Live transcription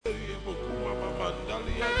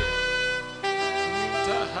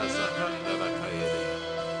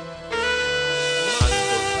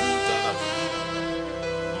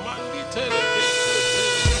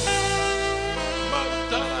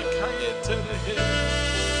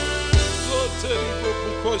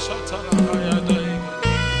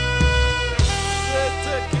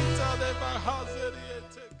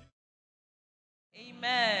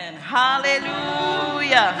Amen.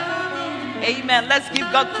 Hallelujah. Amen. Let's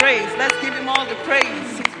give God praise. Let's give him all the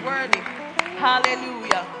praise. He's worthy.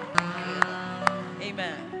 Hallelujah.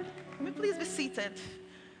 Amen. Can we please be seated?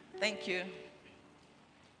 Thank you.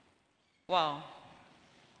 Wow.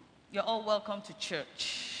 You're all welcome to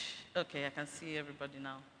church. Okay, I can see everybody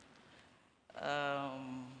now.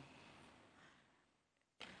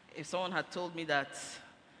 If someone had told me that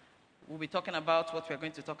we'll be talking about what we're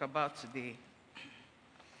going to talk about today,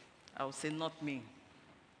 I would say not me.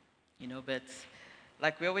 But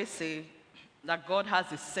like we always say, that God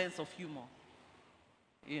has a sense of humor.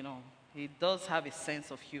 He does have a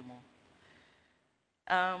sense of humor.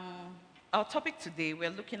 Our topic today, we're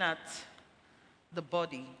looking at the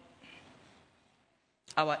body,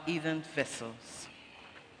 our earthen vessels.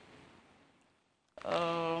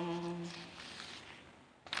 I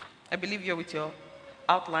believe you're with your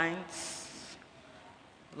outlines,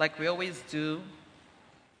 like we always do.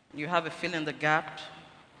 You have a fill in the gap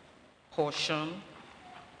portion,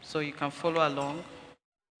 so you can follow along.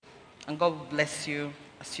 And God will bless you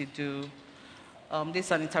as you do. This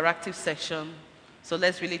is an interactive section, so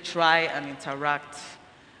let's really try and interact,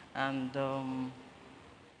 and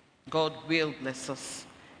God will bless us.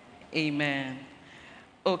 Amen.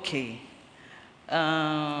 Okay.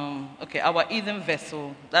 Our earthen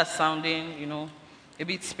vessel, that's sounding, a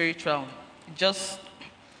bit spiritual. Just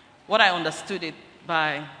what I understood it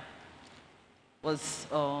by was,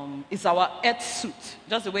 it's our earth suit.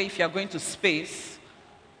 Just the way if you're going to space,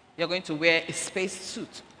 you're going to wear a space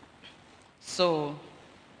suit. So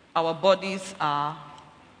our bodies are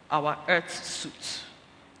our earth suit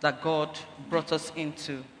that God brought us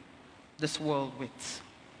into this world with.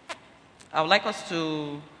 I would like us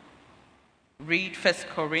to read 1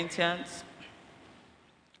 Corinthians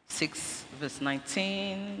 6, verse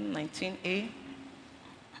 19a.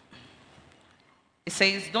 It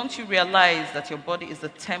says, "Don't you realize that your body is the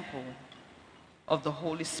temple of the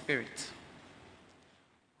Holy Spirit,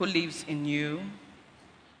 who lives in you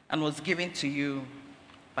and was given to you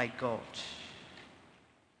by God?"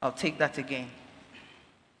 I'll take that again.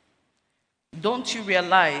 Don't you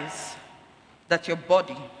realize that your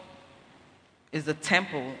body is the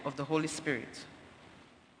temple of the Holy Spirit,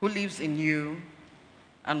 who lives in you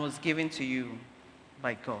and was given to you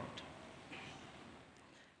by God?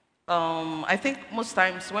 I think most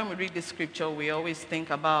times when we read this scripture, we always think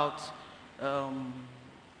about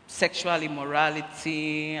sexual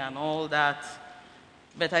immorality and all that.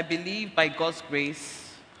 But I believe by God's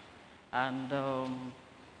grace, and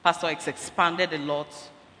Pastor X expanded a lot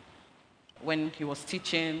when he was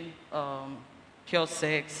teaching pure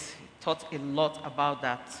sex. He taught a lot about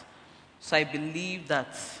that. So I believe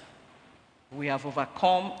that we have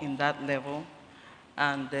overcome in that level.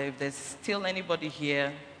 And if there's still anybody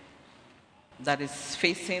here that is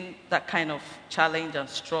facing that kind of challenge and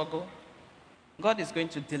struggle, God is going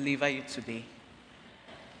to deliver you today.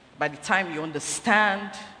 By the time you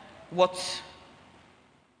understand what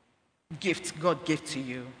gift God gave to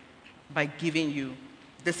you by giving you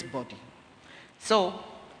this body. So,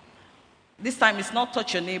 this time it's not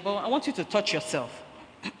touch your neighbor. I want you to touch yourself.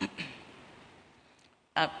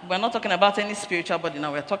 We're not talking about any spiritual body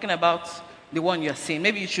now. We're talking about the one you're seeing.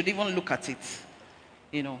 Maybe you should even look at it,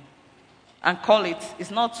 and call it. It's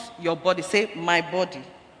not your body. Say, my body.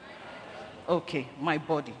 Okay, my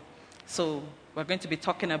body. So we're going to be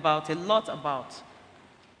talking about a lot about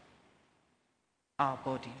our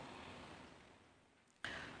body.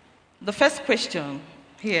 The first question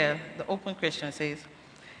here, the open question says,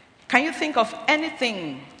 can you think of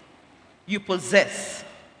anything you possess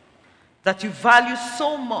that you value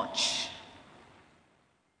so much,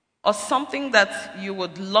 or something that you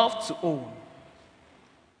would love to own?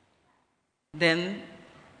 Then,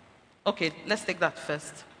 okay, let's take that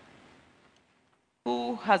first.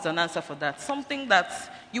 Who has an answer for that? Something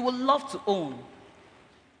that you would love to own.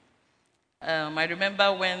 I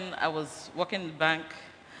remember when I was working in the bank,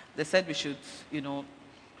 they said we should,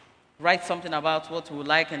 write something about what we would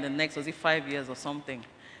like in the next, was it 5 years or something.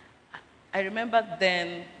 I remember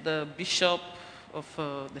then the bishop of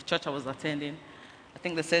the church I was attending, I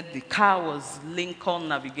think they said the car was Lincoln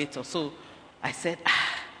Navigator. So I said,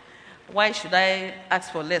 why should I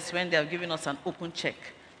ask for less when they are giving us an open check?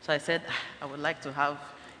 So I said, I would like to have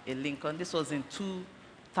a Lincoln. This was in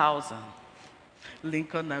 2000.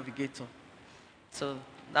 Lincoln Navigator. So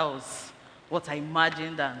that was what I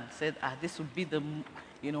imagined and said, this would be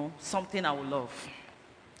something I would love.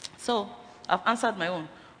 So I've answered my own.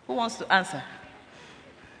 Who wants to answer?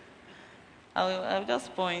 I'll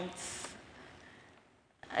just point.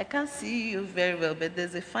 I can't see you very well, but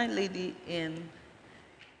there's a fine lady in,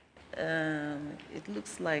 it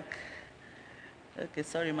looks like, okay,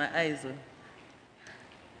 sorry, my eyes.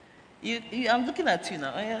 I'm looking at you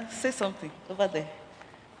now. Oh, yeah, say something over there.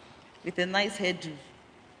 With a nice hairdo.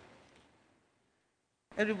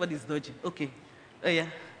 Everybody's dodging. Okay. Oh, yeah.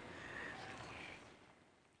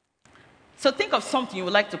 So think of something you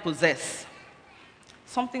would like to possess.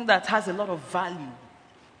 Something that has a lot of value.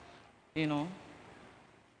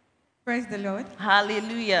 Praise the Lord.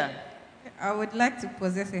 Hallelujah. I would like to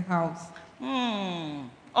possess a house.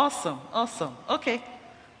 Awesome. Okay.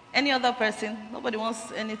 Any other person? Nobody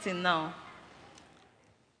wants anything now.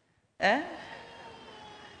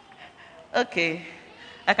 Okay.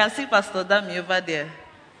 I can see Pastor Dami over there.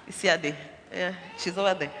 You see her there? Yeah, she's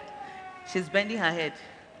over there. She's bending her head.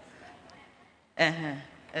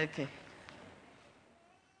 Okay.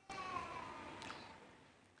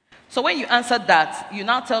 So when you answer that, you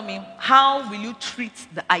now tell me, how will you treat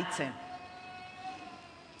the item?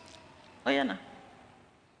 Oh, yeah, no.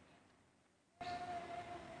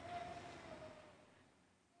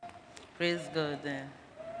 Praise God.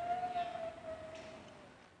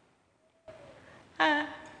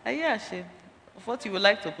 Are you ashamed of what you would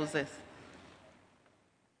like to possess?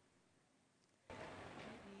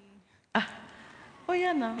 Oh,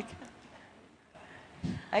 yeah, now.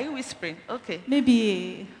 Are you whispering? Okay. Maybe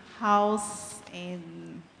a house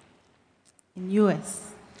in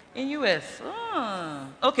US. In US.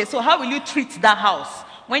 Okay, so how will you treat that house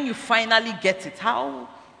when you finally get it? How?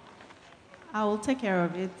 I will take care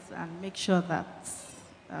of it and make sure that,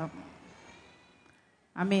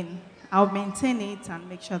 I'll maintain it and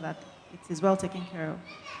make sure that it is well taken care of.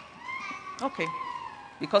 Okay,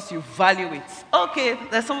 because you value it. Okay,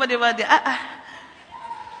 there's somebody over there.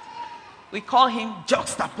 We call him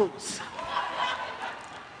juxtapose.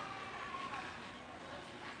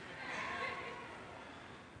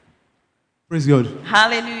 Praise God.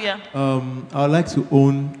 Hallelujah. I would like to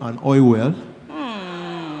own an oil well.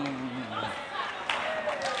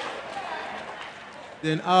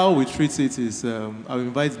 Then how we treat it is, I'll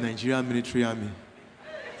invite the Nigerian military army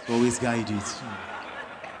to always guide it.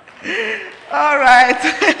 All right.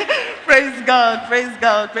 Praise God. Praise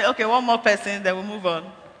God. Okay, one more person, then we'll move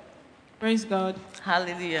on. Praise God.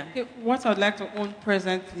 Hallelujah. Okay, what I'd like to own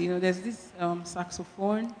presently, there's this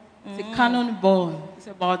saxophone. It's a cannonball. It's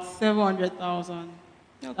about 700,000.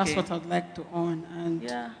 Okay. That's what I'd like to own, and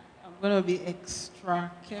I'm going to be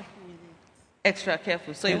extra careful with it. Extra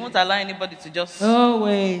careful. So you won't allow anybody to just... No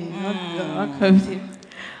way. Not coveting.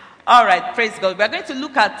 All right. Praise God. We're going to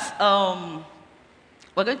look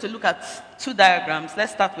at two diagrams.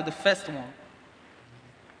 Let's start with the first one.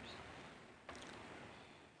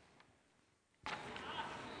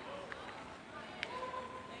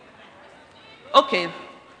 Okay.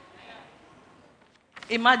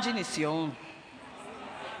 Imagine it's your own.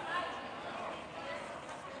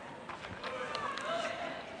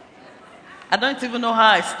 I don't even know how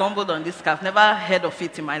I stumbled on this car. I've never heard of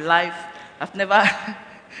it in my life. I've never,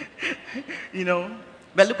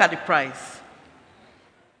 But look at the price.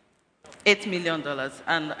 $8 million.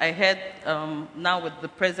 And I heard now with the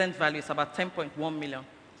present value, it's about $10.1 million.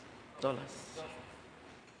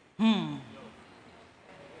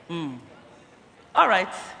 All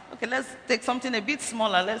right. Okay, let's take something a bit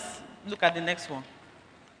smaller. Let's look at the next one.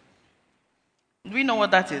 Do we know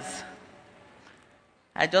what that is?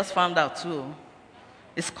 I just found out too.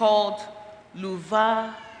 It's called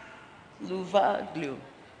Louvaglio.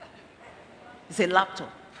 It's a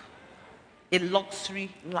laptop. A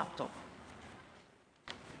luxury laptop.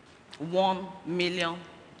 $1 million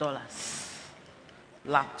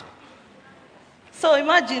laptop. So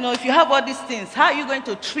imagine, if you have all these things, how are you going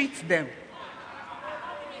to treat them?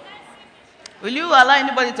 Will you allow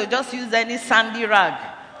anybody to just use any sandy rag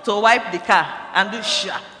to wipe the car and do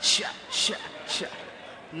sha, sha, sha, sha?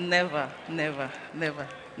 Never, never, never,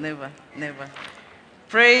 never, never.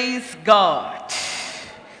 Praise God.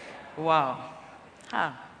 Wow.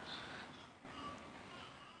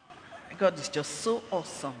 God is just so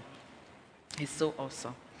awesome. He's so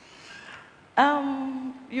awesome.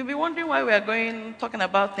 You'll be wondering why we are talking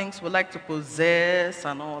about things we like to possess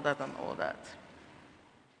and all that and all that.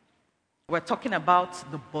 We're talking about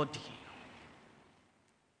the body.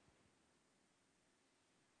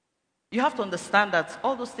 You have to understand that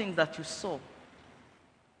all those things that you saw,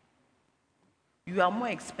 you are more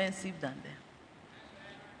expensive than them.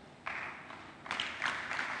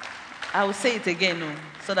 I will say it again, no,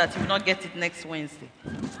 so that you will not get it next Wednesday.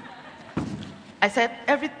 I said,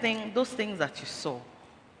 everything, those things that you saw,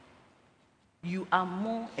 you are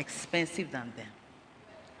more expensive than them.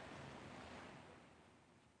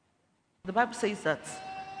 The Bible says that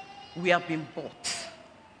we have been bought.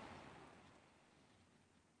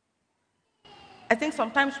 I think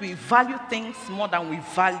sometimes we value things more than we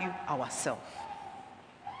value ourselves.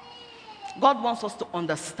 God wants us to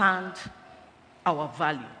understand our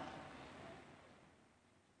value.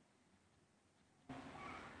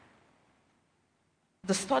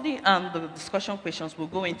 The study and the discussion questions, will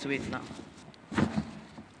go into it now.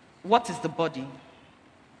 What is the body?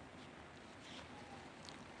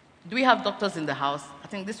 Do we have doctors in the house? I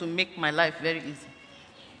think this will make my life very easy.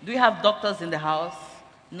 Do we have doctors in the house?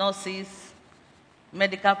 Nurses?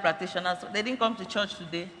 Medical practitioners? They didn't come to church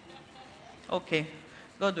today? Okay.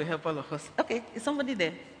 God will help all of us. Okay, is somebody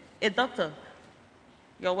there? A doctor?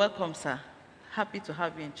 You're welcome, sir. Happy to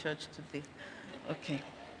have you in church today. Okay.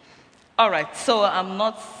 All right, so I'm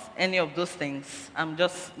not any of those things. I'm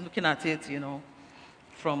just looking at it,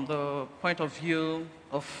 from the point of view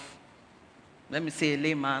of, let me say, a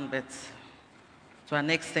layman, but to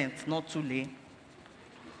an extent, not too lay.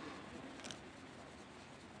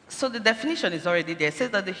 So the definition is already there. It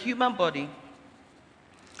says that the human body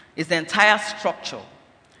is the entire structure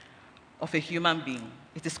of a human being.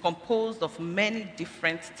 It is composed of many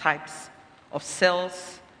different types of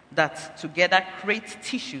cells that together create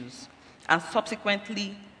tissues and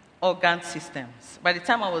subsequently organ systems. By the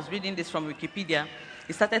time I was reading this from Wikipedia,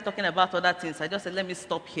 it started talking about other things. I just said, let me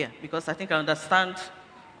stop here, because I think I understand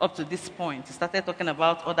up to this point. It started talking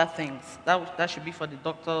about other things. That should be for the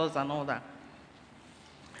doctors and all that.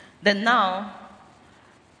 Then now,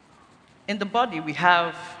 in the body,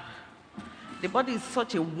 the body is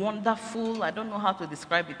such a wonderful, I don't know how to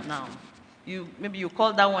describe it now. Maybe you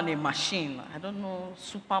call that one a machine. I don't know,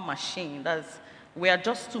 super machine. We are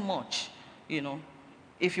just too much,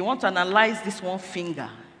 If you want to analyze this one finger,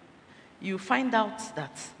 you find out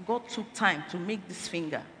that God took time to make this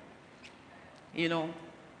finger.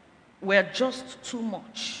 We're just too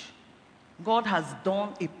much. God has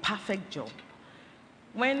done a perfect job.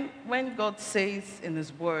 When God says in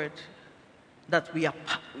His Word that we are,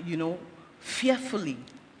 fearfully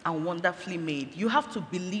and wonderfully made, you have to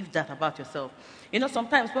believe that about yourself.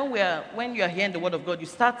 Sometimes when you are hearing the Word of God, you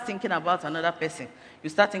start thinking about another person. You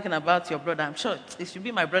start thinking about your brother. I'm sure it should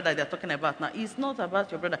be my brother they're talking about now. It's not about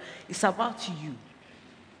your brother. It's about you.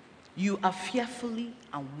 You are fearfully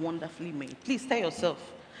and wonderfully made. Please tell yourself,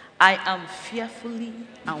 I am fearfully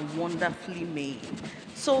and wonderfully made.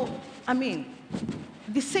 So,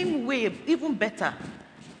 the same way, even better,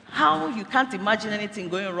 how you can't imagine anything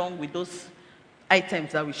going wrong with those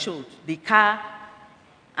items that we showed, the car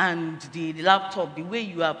and the laptop, the way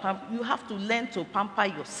you are, you have to learn to pamper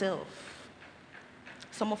yourself.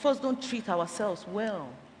 Some of us don't treat ourselves well.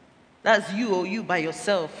 That's you by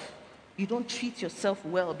yourself. You don't treat yourself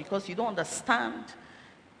well because you don't understand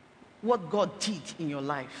what God did in your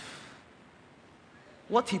life,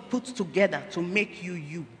 what He put together to make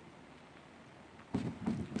you.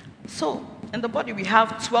 So, in the body, we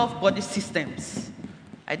have 12 body systems.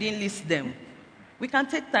 I didn't list them. We can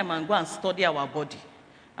take time and go and study our body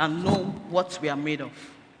and know what we are made of.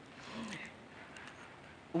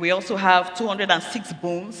 We also have 206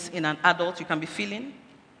 bones in an adult you can be feeling.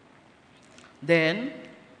 Then,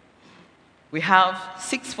 we have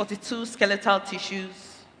 642 skeletal tissues,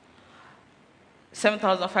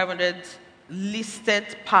 7,500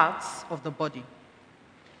 listed parts of the body.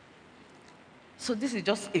 So this is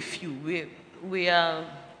just a few. We are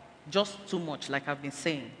just too much, like I've been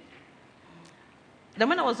saying. Then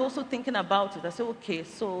when I was also thinking about it, I said, okay,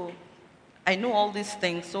 so I know all these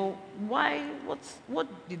things, so what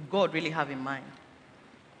did God really have in mind?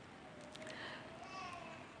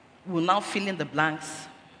 We'll now fill in the blanks.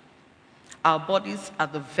 Our bodies are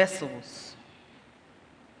the vessels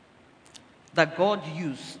that God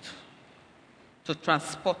used to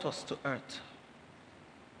transport us to earth.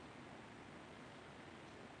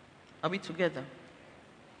 Are we together?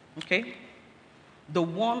 Okay? The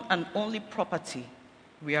one and only property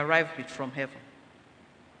we arrived with from heaven.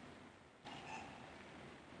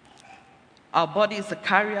 Our body is the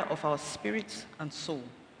carrier of our spirit and soul.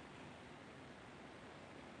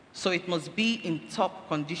 So it must be in top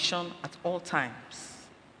condition at all times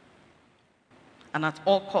and at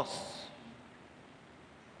all costs.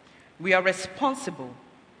 We are responsible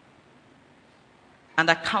and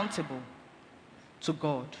accountable to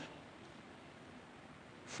God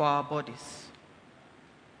for our bodies.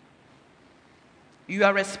 You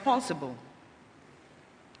are responsible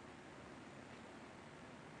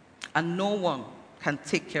and no one can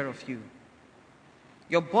take care of you.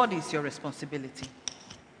 Your body is your responsibility.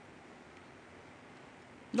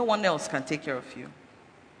 No one else can take care of you.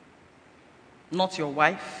 Not your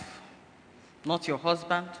wife, not your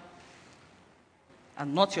husband,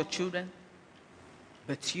 and not your children,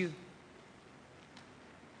 but you.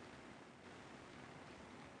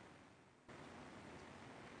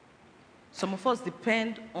 Some of us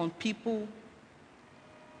depend on people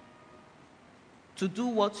to do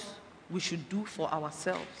what we should do for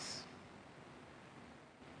ourselves.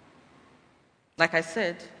 Like I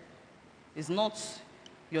said, it's not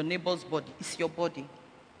your neighbor's body, it's your body.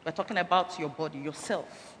 We're talking about your body,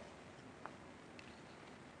 yourself.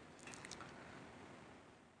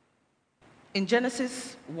 In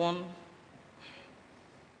Genesis 1,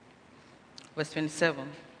 verse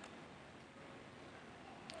 27,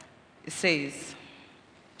 it says,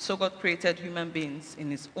 "So God created human beings in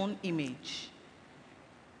his own image.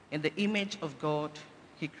 In the image of God,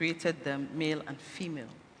 he created them, male and female."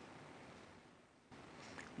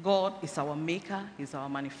 God is our maker, he's our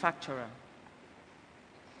manufacturer.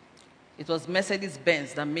 It was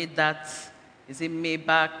Mercedes-Benz that made that, is it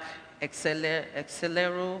Maybach,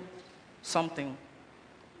 Excelero, something.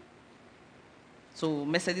 So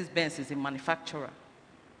Mercedes-Benz is a manufacturer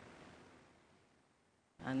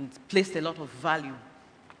and placed a lot of value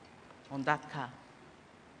on that car.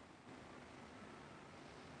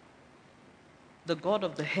 The God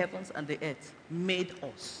of the heavens and the earth made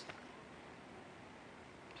us.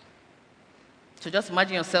 So just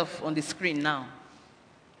imagine yourself on the screen now.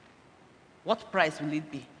 What price will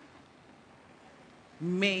it be?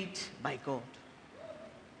 Made by God.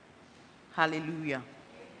 Hallelujah.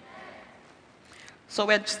 So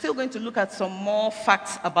we're still going to look at some more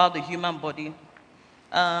facts about the human body.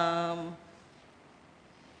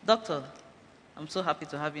 Doctor, I'm so happy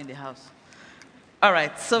to have you in the house. All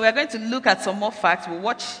right, so we're going to look at some more facts. We'll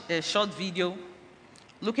watch a short video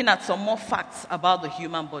looking at some more facts about the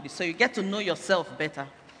human body. So you get to know yourself better.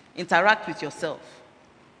 Interact with yourself.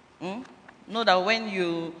 Know that when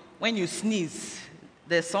you sneeze,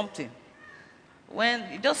 there's something.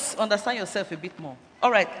 When you just understand yourself a bit more.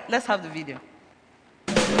 All right, let's have the video.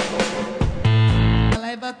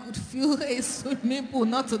 I could feel a swimming pool,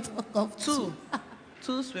 not to talk of two.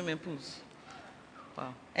 Two swimming pools.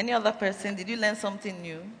 Wow. Any other person? Did you learn something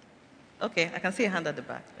new? Okay, I can see a hand at the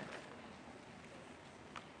back there.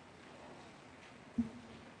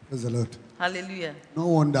 Praise the Lord. Hallelujah. No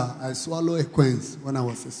wonder I swallowed a quince when I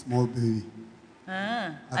was a small baby.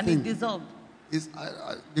 And it dissolved.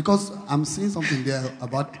 Because I'm seeing something there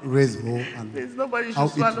about raise hole and Please, nobody should how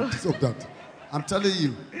swallow. it dissolved that. I'm telling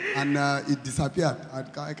you, and it disappeared.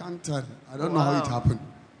 I can't tell. I don't know how it happened.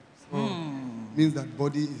 So it means that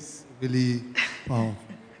body is really powerful.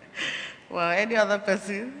 Wow. Any other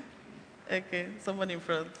person? Okay, someone in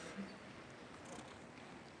front.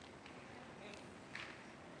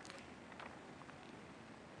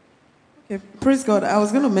 Okay, praise God. I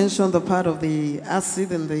was going to mention the part of the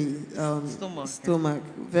acid in the stomach.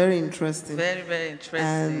 Very interesting. Very, very interesting.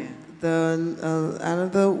 And the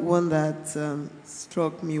another one that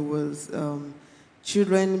struck me was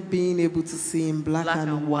children being able to see in black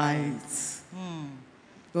and white.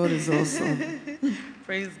 God is awesome.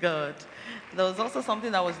 Praise God. There was also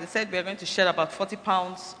something that they said we are going to shed about 40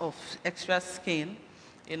 pounds of extra skin.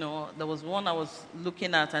 You know, there was one I was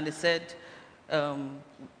looking at and they said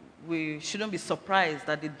we shouldn't be surprised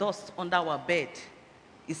that the dust under our bed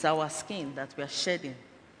is our skin that we are shedding.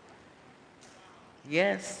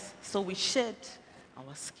 Yes, so we shed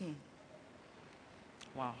our skin.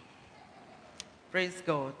 Wow. Praise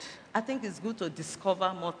God. I think it's good to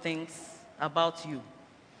discover more things about you.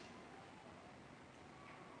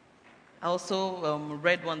 I also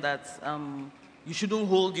read one that you shouldn't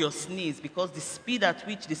hold your sneeze because the speed at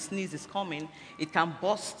which the sneeze is coming, it can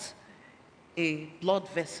burst a blood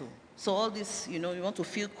vessel. So all this, you want to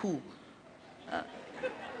feel cool.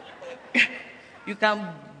 You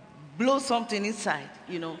can blow something inside,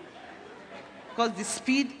 because the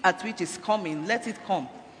speed at which it's coming, let it come.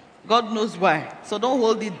 God knows why. So don't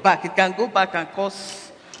hold it back. It can go back and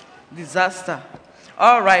cause disaster.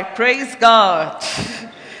 All right, praise God.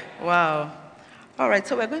 Wow. All right,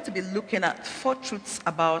 so we're going to be looking at 4 truths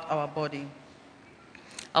about our body.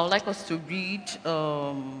 I would like us to read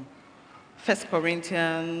 1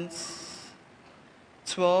 Corinthians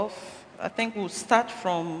 12. I think we'll start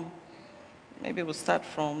from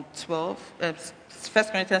 12. 1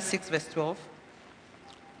 Corinthians 6, verse 12.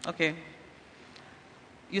 Okay.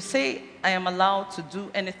 You say, I am allowed to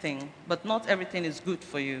do anything, but not everything is good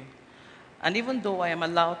for you. And even though I am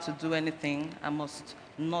allowed to do anything, I must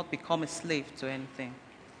not become a slave to anything.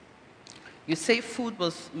 You say food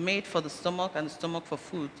was made for the stomach and the stomach for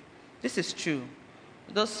food. This is true.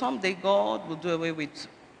 Though someday God will do away with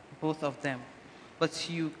both of them. But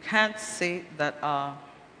you can't say that our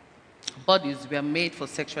bodies were made for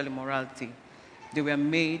sexual immorality. They were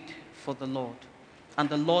made for the Lord. And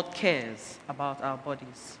the Lord cares about our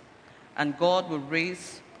bodies. And God will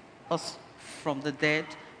raise us from the dead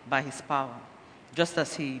by his power, just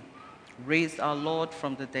as he raised our Lord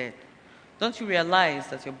from the dead. Don't you realize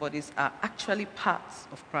that your bodies are actually parts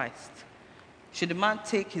of Christ? Should a man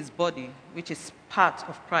take his body, which is part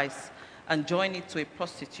of Christ, and join it to a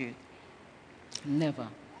prostitute? Never.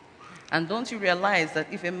 And don't you realize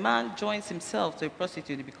that if a man joins himself to a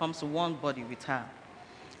prostitute, he becomes one body with her?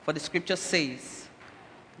 For the scripture says,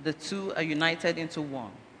 the two are united into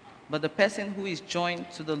one. But the person who is joined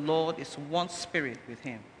to the Lord is one spirit with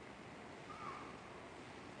him.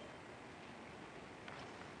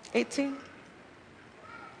 18.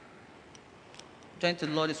 Joined to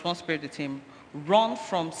the Lord is one spirit with him. Run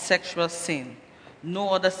from sexual sin. No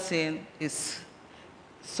other sin is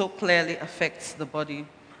so clearly affects the body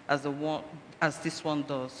as this one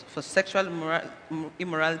does. For sexual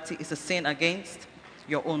immorality is a sin against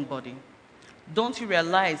your own body. Don't you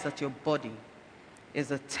realize that your body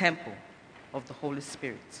is a temple of the Holy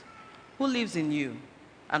Spirit, who lives in you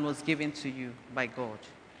and was given to you by God?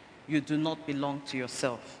 You do not belong to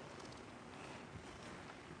yourself.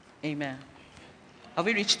 Amen. Have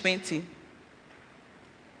we reached 20? I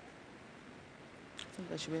think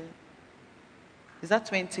that should be. Is that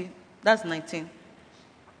 20? That's 19.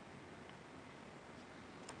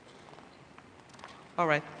 All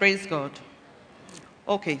right, praise God.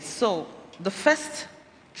 Okay, so the first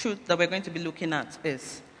truth that we're going to be looking at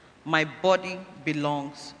is, my body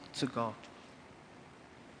belongs to God.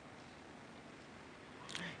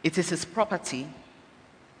 It is his property,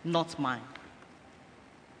 not mine.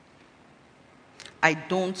 I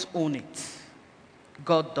don't own it.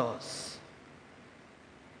 God does.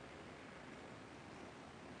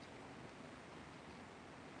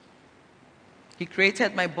 He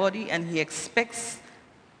created my body and he expects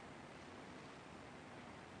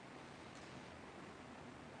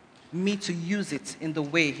me to use it in the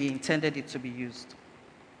way he intended it to be used.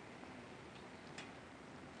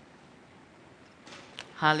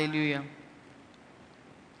 Hallelujah.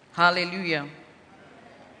 Hallelujah.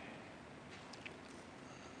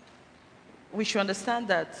 We should understand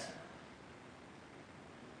that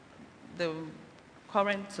the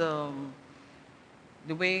current,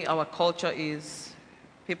 the way our culture is,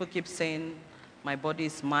 people keep saying, my body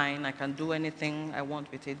is mine, I can do anything I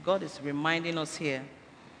want with it. God is reminding us here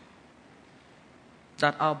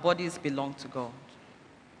that our bodies belong to God.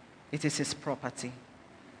 It is his property.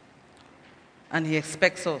 And he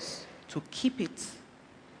expects us to keep it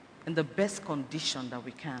in the best condition that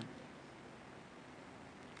we can.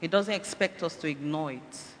 He doesn't expect us to ignore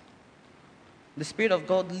it. The Spirit of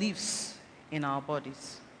God lives in our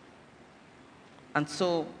bodies. And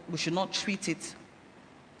so we should not treat it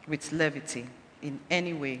with levity in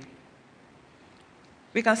any way.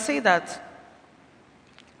 We can say that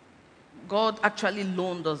God actually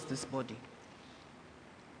loaned us this body.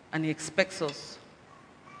 And he expects us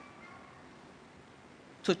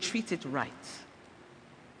to treat it right.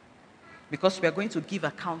 Because we are going to give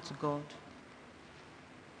account to God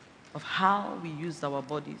of how we used our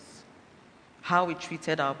bodies, how we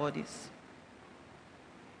treated our bodies,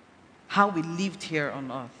 how we lived here on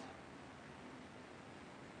earth.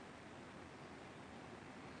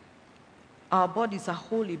 Our bodies are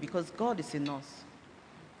holy because God is in us.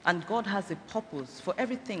 And God has a purpose for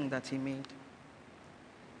everything that he made.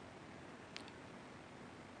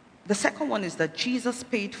 The second one is that Jesus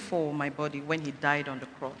paid for my body when he died on the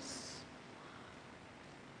cross.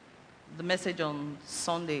 The message on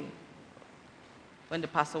Sunday, when the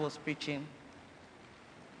pastor was preaching,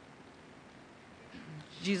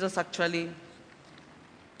 Jesus actually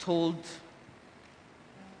told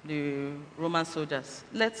the Roman soldiers,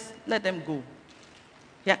 let them go.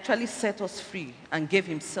 He actually set us free and gave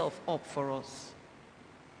himself up for us.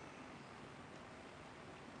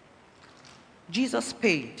 Jesus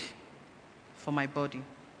paid for my body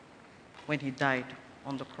when he died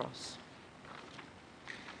on the cross.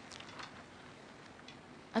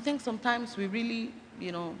 I think sometimes we really,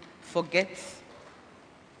 forget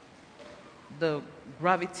the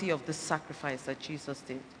gravity of the sacrifice that Jesus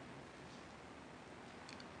did.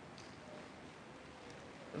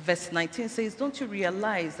 Verse 19 says, don't you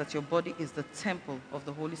realize that your body is the temple of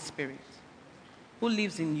the Holy Spirit, who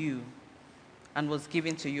lives in you and was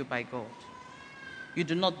given to you by God? You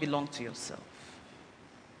do not belong to yourself.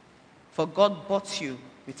 For God bought you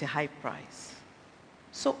with a high price.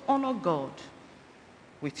 So honor God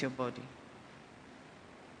with your body.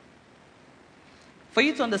 For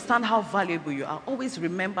you to understand how valuable you are, always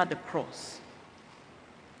remember the cross.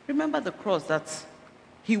 Remember the cross, that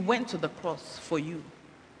he went to the cross for you.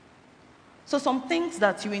 So some things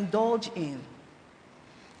that you indulge in,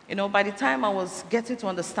 by the time I was getting to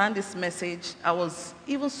understand this message, I was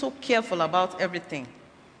even so careful about everything.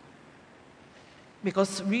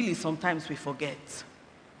 Because really, sometimes we forget.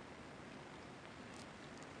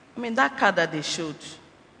 That car that they showed,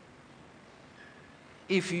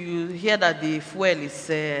 if you hear that the fuel is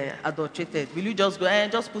adulterated, will you just go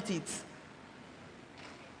and just put it?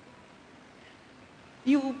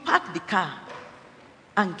 You park the car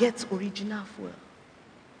and get original fuel.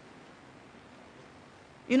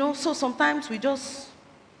 So sometimes we just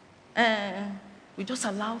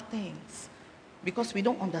allow things because we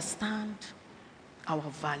don't understand our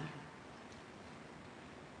value.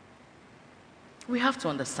 We have to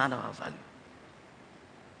understand our value.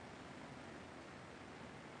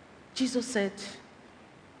 Jesus said,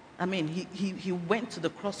 he went to the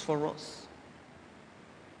cross for us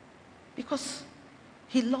because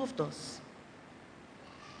he loved us.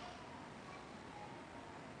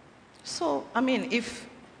 So, if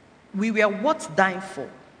we were worth dying for,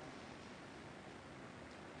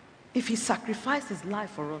 if he sacrificed his life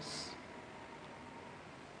for us,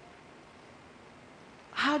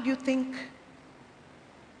 how do you think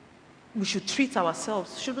we should treat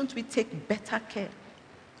ourselves? Shouldn't we take better care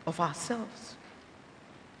of ourselves?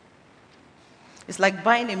 It's like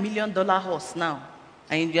buying $1 million horse now,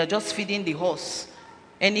 and you're just feeding the horse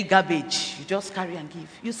any garbage, you just carry and give.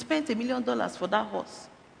 You spent $1 million for that horse.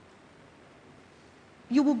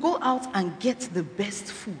 You will go out and get the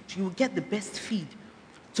best food. You will get the best feed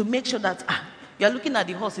to make sure that you're looking at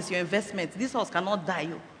the horse, it's your investment. This horse cannot die.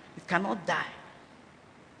 It cannot die.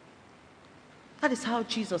 That is how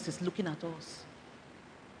Jesus is looking at us.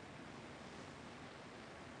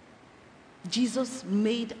 Jesus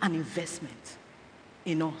made an investment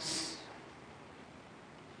in us.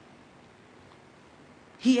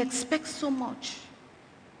 He expects so much.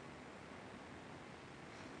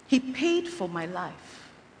 He paid for my life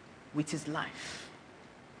with his life.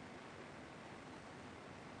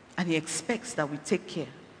 And he expects that we take care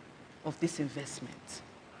of this investment.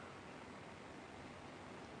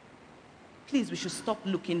 Please, we should stop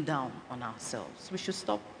looking down on ourselves. We should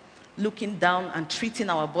stop looking down and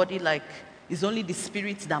treating our body like it's only the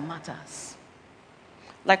spirit that matters.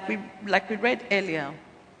 Like we read earlier,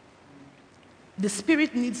 the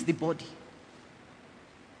spirit needs the body.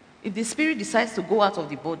 If the spirit decides to go out of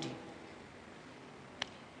the body,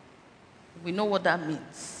 we know what that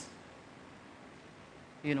means.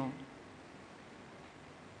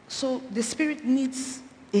 So the spirit needs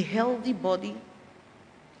a healthy body,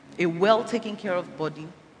 a well taken care of body,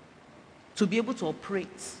 to be able to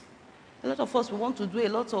operate. A lot of us, we want to do a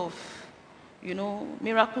lot of,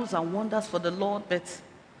 miracles and wonders for the Lord, but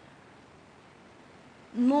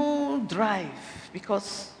no drive,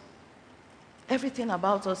 because everything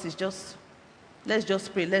about us is just, let's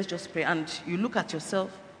just pray. And you look at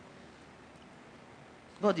yourself,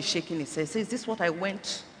 God is shaking his head. Says, is this what I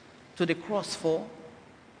went to the cross for?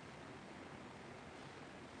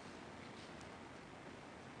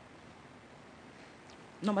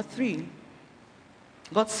 Number 3,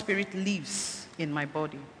 God's Spirit lives in my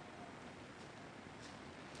body.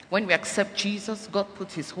 When we accept Jesus, God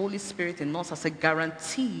puts his Holy Spirit in us as a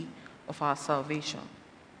guarantee of our salvation.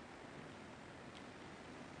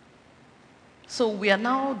 So we are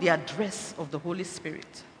now the address of the Holy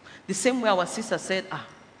Spirit. The same way our sister said,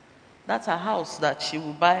 that's a house that she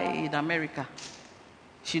will buy in America.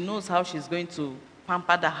 She knows how she's going to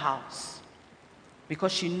pamper the house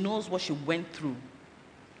because she knows what she went through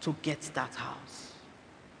to get that house.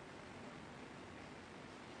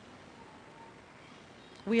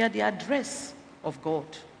 We are the address of God.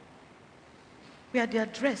 We are the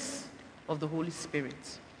address of the Holy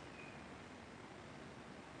Spirit.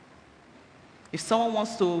 If someone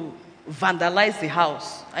wants to vandalize the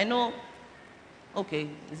house, I know, okay,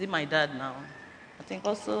 is it my dad now? I think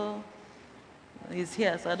also he's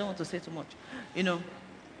here, so I don't want to say too much.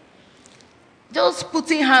 Just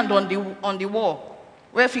putting hand on the wall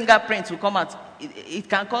where fingerprints will come out, it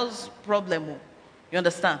can cause problem. You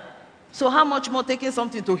understand? So how much more taking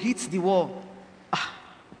something to hit the wall?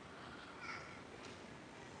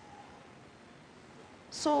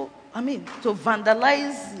 So, to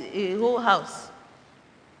vandalize a whole house,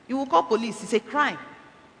 you will call police. It's a crime.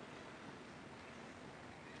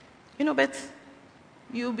 But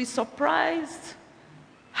you'll be surprised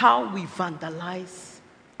how we vandalize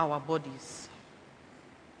our bodies.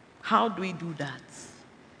 How do we do that?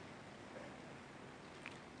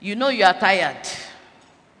 You know you are tired.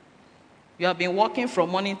 You have been working from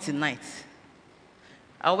morning till night.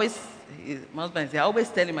 My husband says, I always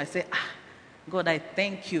tell him, I say, God, I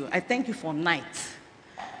thank you. I thank you for night.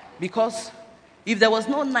 Because if there was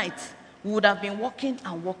no night, we would have been working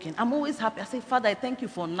and working. I'm always happy. I say, Father, I thank you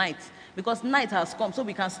for night. Because night has come, so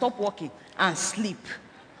we can stop working and sleep.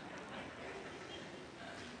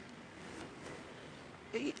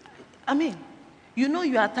 I mean, you know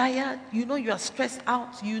you are tired. You know you are stressed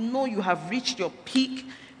out. You know you have reached your peak.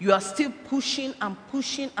 You are still pushing and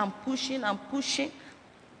pushing and pushing and pushing.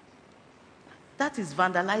 That is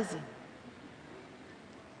vandalizing.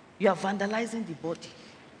 You are vandalizing the body.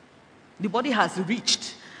 The body has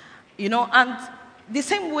reached, and the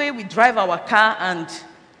same way we drive our car, and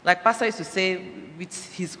like Pastor used to say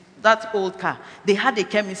with that old car, they had a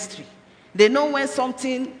chemistry. They know when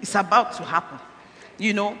something is about to happen,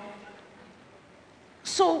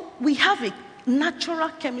 So we have a natural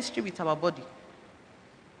chemistry with our body.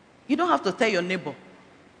 You don't have to tell your neighbor.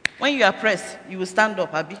 When you are pressed, you will stand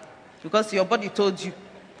up, Abby, because your body told you.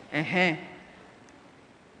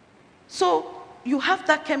 So you have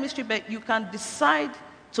that chemistry, but you can decide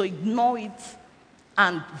to ignore it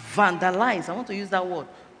and vandalize. I want to use that word,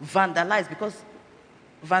 vandalize, because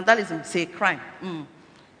vandalism is a crime.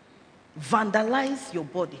 Vandalize your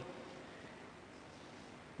body.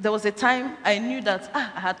 There was a time I knew that I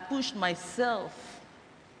had pushed myself.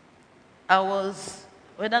 I was,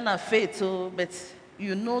 whether not faith, but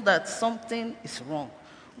you know that something is wrong.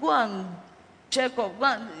 Go and check up.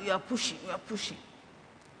 You are pushing.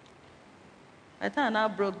 I thought I now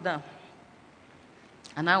broke down.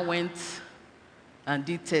 And I went and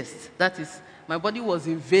did tests. That is, my body was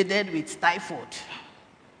invaded with typhoid.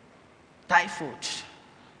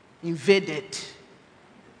 Invaded.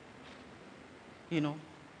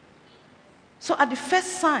 So at the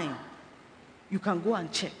first sign, you can go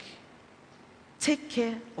and check. Take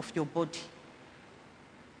care of your body.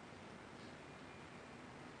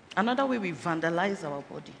 Another way we vandalize our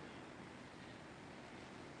body,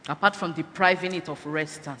 apart from depriving it of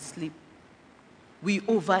rest and sleep, we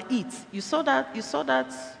overeat. You saw that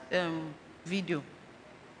video.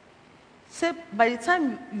 Say by the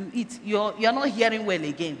time you eat, you're not hearing well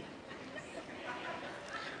again.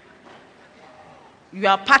 You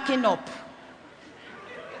are packing up.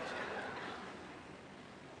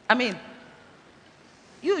 I mean,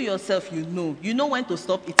 you yourself, you know when to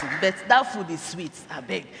stop eating, but that food is sweet. I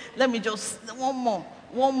beg. Let me just, one more.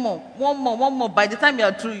 By the time you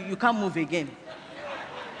are through, you can't move again.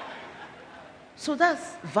 So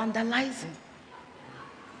that's vandalizing.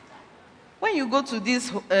 When you go to these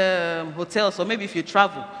hotels, or maybe if you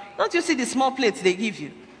travel, don't you see the small plates they give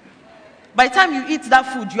you? By the time you eat that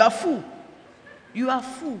food, you are full. You are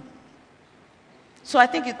full. So I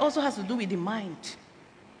think it also has to do with the mind.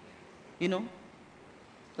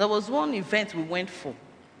 There was one event we went for.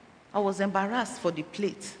 I was embarrassed for the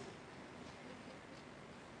plate.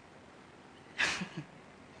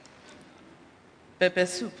 Pepper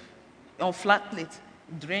soup on flat plate.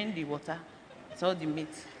 Drain the water. It's all the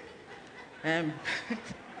meat.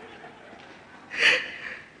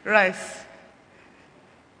 Rice.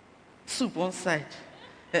 Soup one side.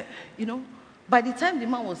 By the time the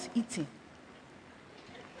man was eating,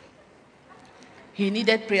 he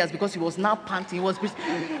needed prayers because he was now panting. He was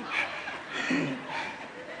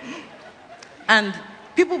and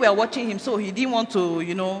people were watching him, so he didn't want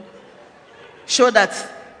to, show that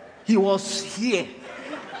he was here.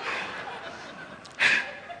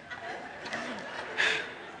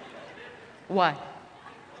 Why?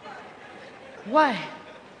 I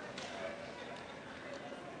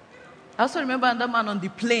also remember another man on the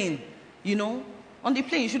plane, On the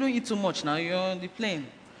plane, you shouldn't eat too much now. You're on the plane.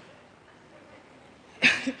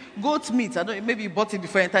 Goat meat, maybe you bought it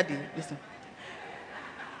before you entered the listen.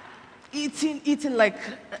 Eating like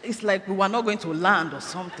it's like we were not going to land or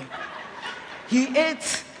something. He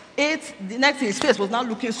ate, the next thing his face was now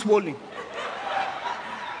looking swollen.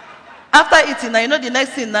 After eating, now the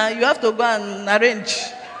next thing now you have to go and arrange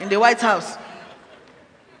in the White House.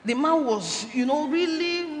 The man was,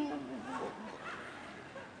 really,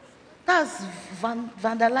 that's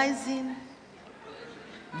vandalizing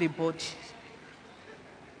the body.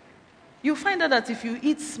 You find out that if you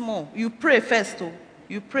eat small, you pray first,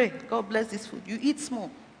 you pray, God bless this food. You eat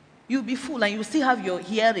small, you'll be full and you still have your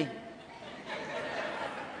hearing.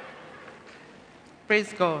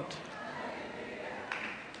 Praise God.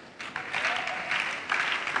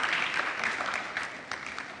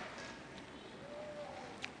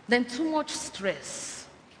 Then too much stress.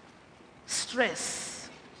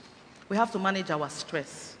 We have to manage our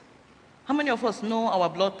stress. How many of us know our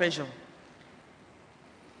blood pressure?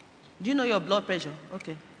 Do you know your blood pressure?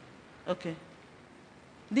 Okay. Okay.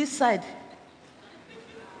 This side.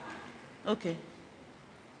 Okay.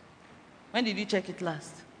 When did you check it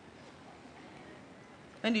last?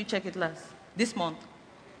 When did you check it last? This month?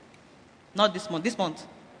 Not this month. This month?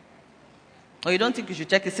 Or you don't think you should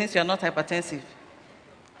check it since you are not hypertensive?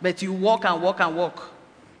 But you walk and walk and walk.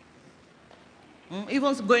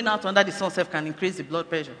 Even going out under the sun can increase the blood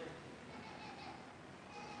pressure.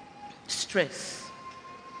 Stress.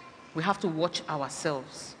 We have to watch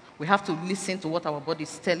ourselves. We have to listen to what our body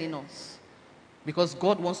is telling us. Because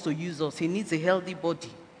God wants to use us. He needs a healthy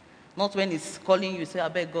body. Not when He's calling you, say, I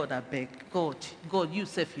beg God, I beg. God, you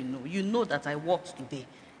self, you know. You know that I walked today.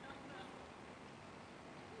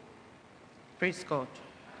 Praise God.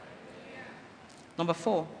 Number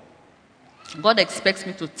 4, God expects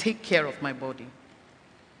me to take care of my body.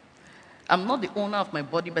 I'm not the owner of my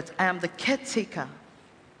body, but I am the caretaker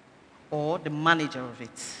or the manager of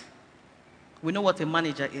it. We know what a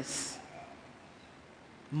manager is.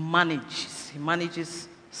 He manages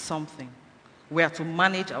something. We are to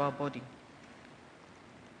manage our body.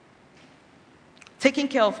 Taking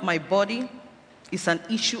care of my body is an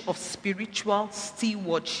issue of spiritual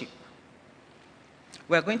stewardship.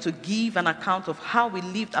 We are going to give an account of how we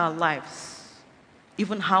lived our lives,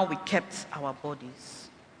 even how we kept our bodies.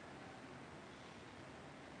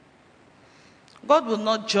 God will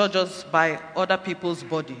not judge us by other people's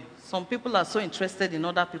body. Some people are so interested in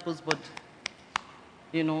other people's body.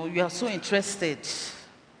 You know, you are so interested.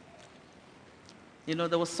 You know,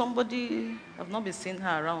 there was somebody, I've not been seeing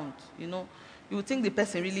her around. You know, you would think the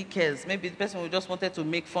person really cares. Maybe the person just wanted to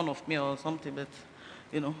make fun of me or something, but,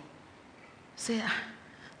 you know, say,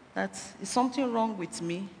 that is something wrong with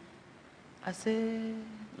me. I say,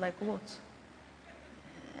 like what?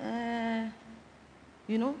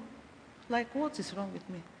 You know, like what is wrong with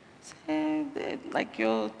me? Say, like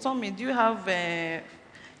your tummy, do you have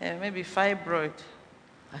maybe fibroid?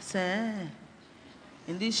 I say,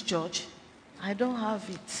 in this church, I don't have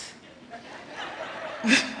it.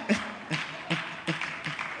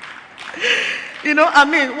 You know, I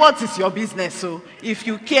mean, what is your business? So if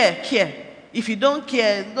you care, care. If you don't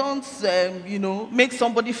care, don't, you know, make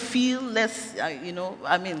somebody feel less, you know,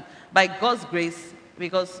 I mean, by God's grace,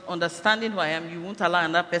 because understanding who I am, you won't allow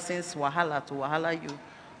another person's wahala to wahala you.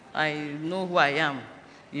 I know who I am.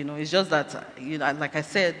 You know, it's just that, you know, like I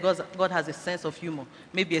said, God has a sense of humor.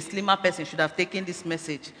 Maybe a slimmer person should have taken this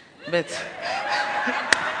message, but...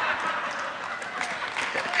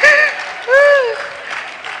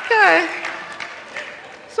 Okay.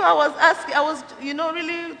 So I was, you know,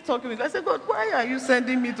 really talking with God. I said, God, why are you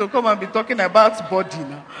sending me to come and be talking about body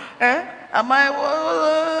now? Am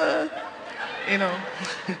I, you know.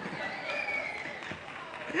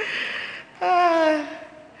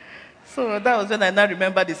 So that was when I now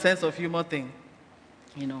remember the sense of humor thing.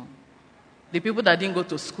 You know, the people that didn't go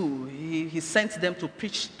to school, he sent them to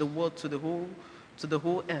preach the word to the whole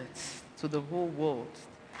earth, to the whole world.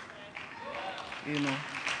 You know.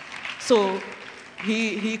 So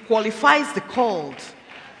he qualifies the called.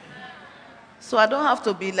 So I don't have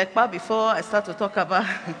to be like that before I start to talk about.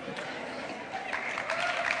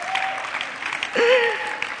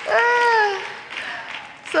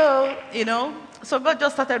 So, you know, so God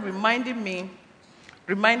just started reminding me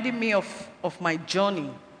of my journey,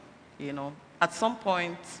 you know. At some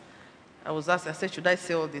point, I was asked, I said, should I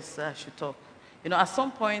say all this? I should talk. You know, at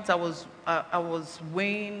some point, I was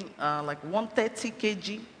weighing like 130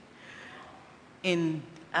 kg.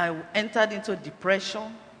 I entered into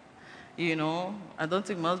depression, you know. I don't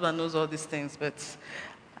think my husband knows all these things, but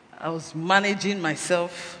I was managing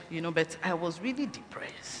myself, you know, but I was really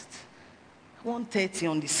depressed. 130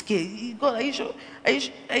 on the scale. God, are you sure? Are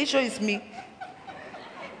you sure it's me?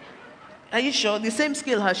 Are you sure? The same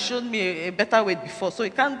scale has shown me a better weight before, so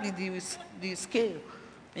it can't be the scale,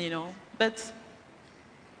 you know. But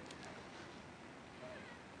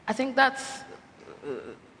I think that's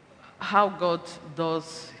how God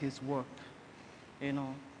does His work, you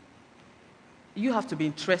know. You have to be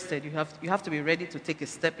interested. You have to be ready to take a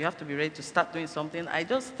step. You have to be ready to start doing something. I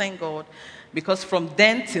just thank God because from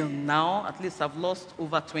then till now, at least I've lost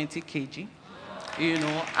over 20 kg. You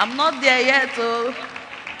know, I'm not there yet,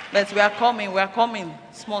 but we are coming,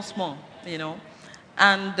 small, you know.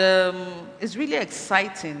 And it's really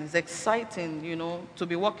exciting. It's exciting, you know, to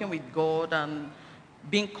be working with God and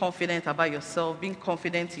being confident about yourself, being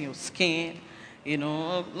confident in your skin, you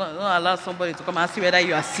know. Don't allow somebody to come and see whether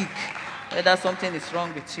you are sick, whether something is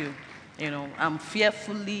wrong with you. You know, I'm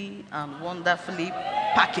fearfully and wonderfully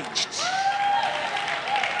packaged.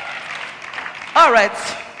 All right,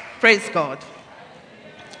 praise God.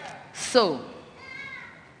 So,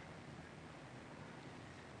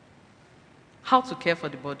 how to care for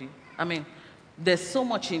the body. I mean, there's so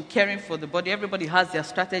much in caring for the body. Everybody has their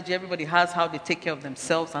strategy. Everybody has how they take care of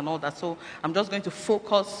themselves and all that. So I'm just going to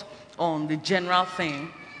focus on the general thing.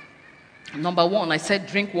 Number one, I said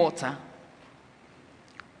drink water.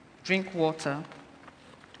 Drink water.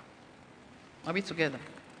 Are we together?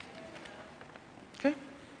 Okay.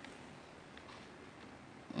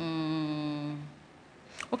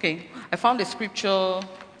 Okay, I found a scripture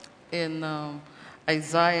in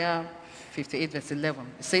Isaiah 58, verse 11.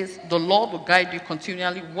 It says, the Lord will guide you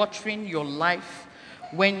continually, watering your life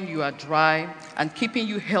when you are dry and keeping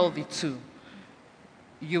you healthy too.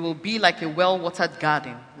 You will be like a well-watered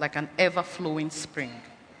garden, like an ever-flowing spring.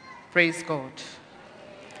 Praise God.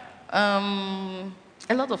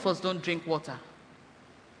 A lot of us don't drink water.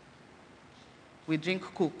 We drink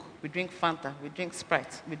Coke, we drink Fanta, we drink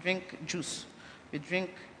Sprite, we drink juice, we drink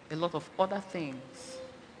a lot of other things,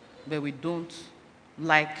 but we don't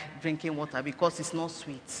like drinking water because it's not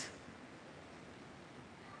sweet.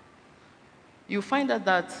 You find out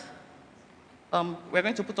that we're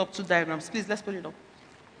going to put up two diagrams. Please, let's put it up.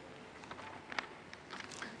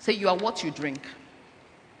 Say you are what you drink.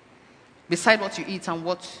 Beside what you eat and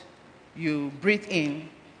what you breathe in,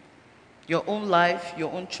 your own life,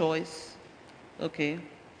 your own choice. Okay.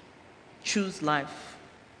 Choose life.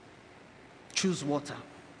 Choose water.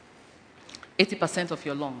 80% of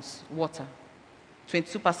your lungs, water.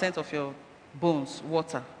 22% of your bones,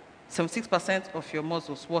 water. 76% of your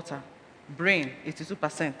muscles, water. Brain,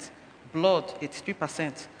 82%. Blood,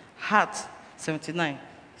 83%. Heart, 79%.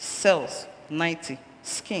 Cells, 90%.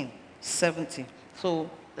 Skin, 70%. So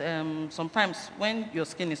sometimes when your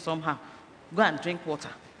skin is somehow, go and drink water.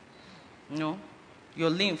 You know, your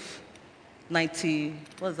lymph, 90,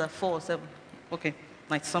 what's that, 4 or 7? Okay,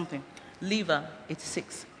 90 something. Liver,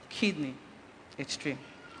 86. Kidney, 83.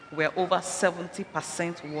 We're over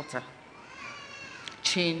 70% water.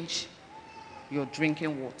 Change your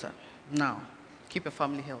drinking water. Now, keep your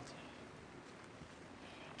family healthy.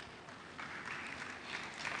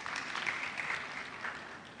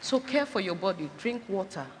 So care for your body. Drink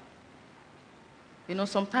water. You know,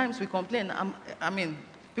 sometimes we complain. I mean,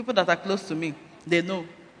 people that are close to me, they know.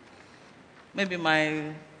 Maybe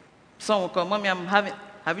my son will come, Mommy,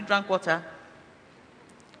 have you drank water?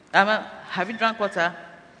 Have you drank water?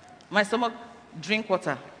 My stomach, drink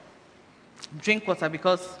water. Drink water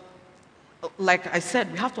because, like I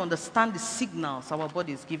said, we have to understand the signals our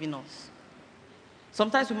body is giving us.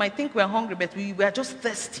 Sometimes we might think we're hungry, but we are just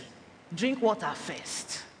thirsty. Drink water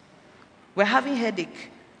first. We're having headache.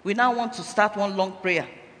 We now want to start one long prayer.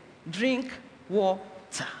 Drink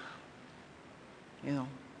water. You know.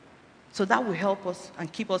 So that will help us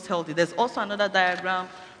and keep us healthy. There's also another diagram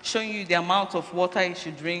showing you the amount of water you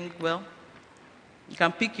should drink. Well, you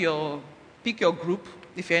can pick your group.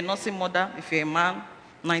 If you're a nursing mother, if you're a man,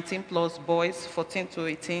 19 plus, boys, 14 to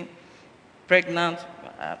 18, pregnant.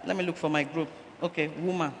 Let me look for my group. Okay,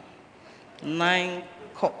 woman, 9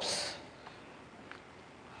 cups.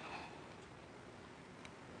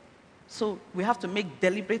 So we have to make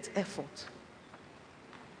deliberate effort.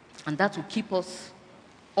 And that will keep us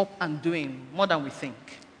up and doing more than we think.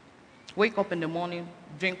 Wake up in the morning,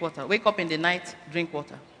 drink water. Wake up in the night, drink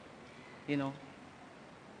water. You know,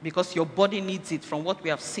 because your body needs it. From what we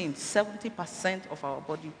have seen, 70% of our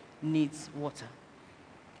body needs water.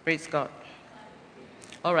 Praise God.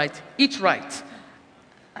 All right, eat right.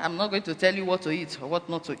 I'm not going to tell you what to eat or what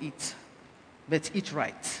not to eat, but eat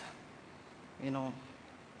right. You know,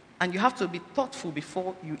 and you have to be thoughtful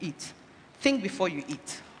before you eat. Think before you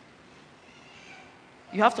eat.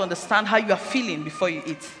 You have to understand how you are feeling before you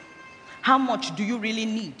eat. How much do you really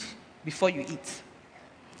need before you eat?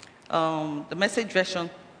 The Message version,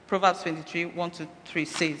 Proverbs 23, 1-3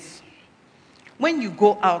 says, when you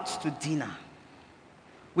go out to dinner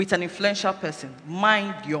with an influential person,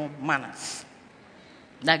 mind your manners.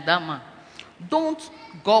 Like that man. Don't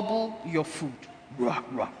gobble your food. Rah,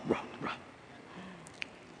 rah, rah, rah.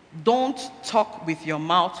 Don't talk with your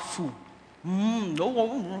mouth full.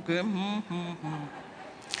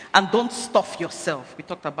 And don't stuff yourself. We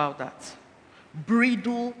talked about that.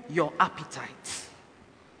 Bridle your appetite.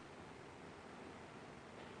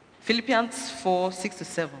 Philippians 4,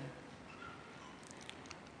 6-7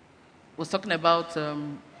 was talking about,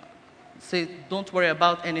 say, don't worry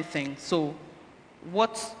about anything. So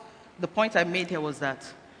the point I made here was that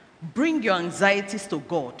bring your anxieties to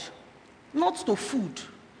God, not to food.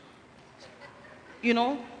 You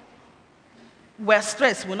know, we're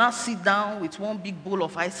stressed. We'll now sit down with one big bowl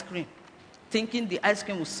of ice cream, thinking the ice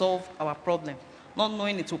cream will solve our problem, not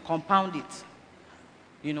knowing it will compound it.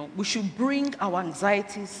 You know, we should bring our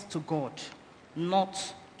anxieties to God,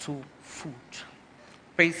 not to food.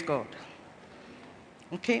 Praise God.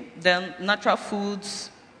 Okay, then natural foods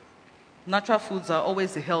are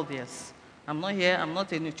always the healthiest. I'm not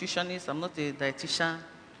a nutritionist, I'm not a dietitian.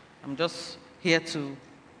 I'm just here to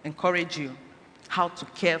encourage you how to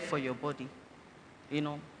care for your body. You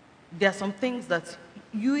know, there are some things that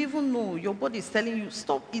you even know your body is telling you,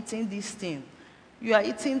 stop eating this thing. You are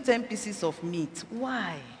eating 10 pieces of meat.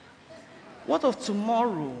 Why? What of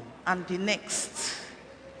tomorrow and the next?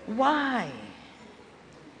 Why?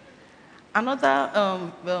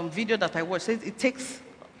 Another video that I watched says it takes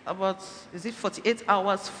about, 48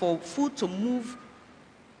 hours for food to move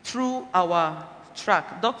through our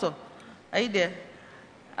tract. Doctor, are you there?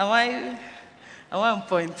 Am I on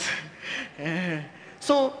point?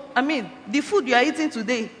 So, the food you are eating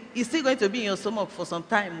today is still going to be in your stomach for some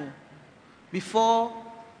time before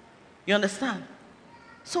you understand.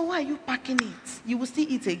 So why are you packing it? You will still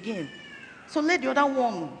eat again. So let the other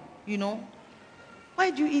one, why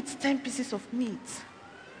do you eat 10 pieces of meat?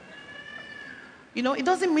 It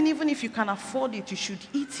doesn't mean even if you can afford it, you should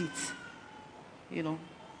eat it.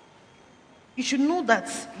 You should know that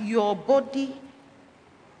your body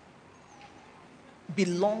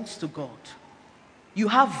belongs to God. You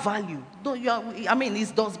have value.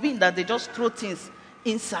 It's dustbin that they just throw things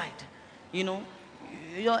inside.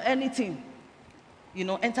 Anything,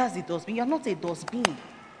 enters the dustbin. You're not a dustbin.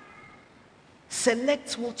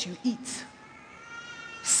 Select what you eat.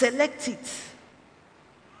 Select it.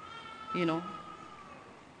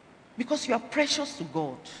 Because you are precious to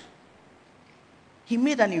God. He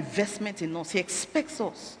made an investment in us. He expects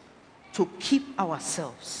us to keep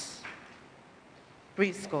ourselves.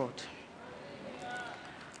 Praise God.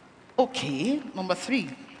 Okay, number 3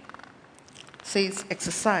 says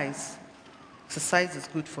exercise. Exercise is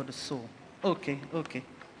good for the soul. Okay.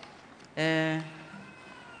 I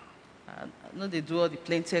know they do all the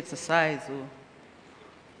plenty exercise,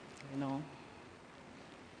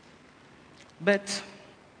 But,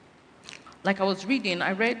 like I was reading,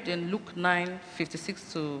 I read in Luke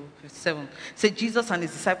 9:56 to 57. It said Jesus and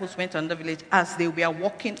his disciples went to another village as they were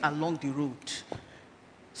walking along the road.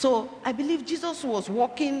 So, I believe Jesus was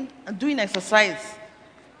walking and doing exercise.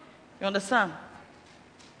 You understand?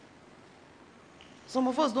 Some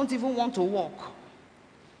of us don't even want to walk.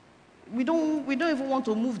 We don't even want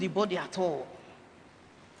to move the body at all.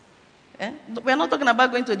 We're not talking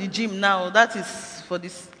about going to the gym now. That is for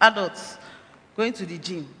these adults, going to the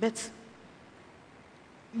gym. But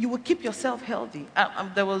you will keep yourself healthy.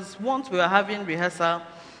 There was once we were having rehearsal.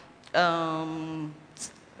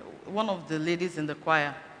 One of the ladies in the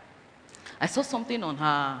choir, I saw something on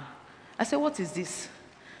her. I said, what is this?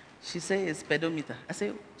 She said, it's pedometer. I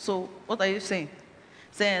said, so what are you saying?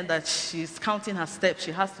 Saying that she's counting her steps.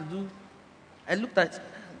 She has to do. I looked at,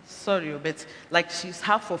 sorry, but like she's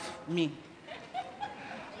half of me.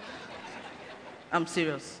 I'm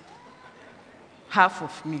serious. Half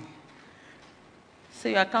of me. So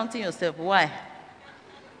you are counting yourself. Why?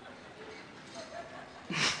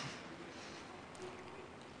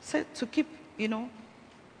 So to keep,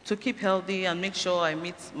 to keep healthy and make sure I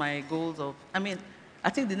meet my goals of, I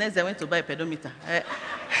think the next day I went to buy a pedometer.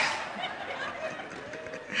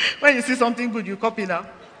 When you see something good, you copy now.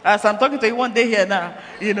 As I'm talking to you one day here now,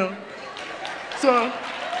 So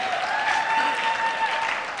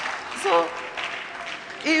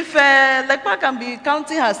if Lekpa can be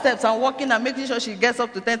counting her steps and walking and making sure she gets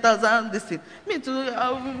up to 10,000, this thing, me too,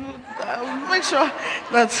 I'll make sure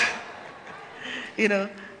that,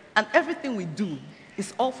 and everything we do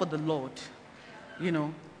is all for the Lord,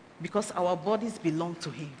 because our bodies belong to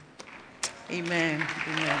Him. Amen.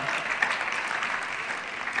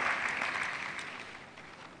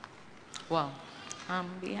 Wow, I'm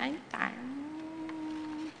behind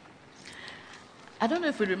time. I don't know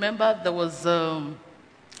if you remember, there was,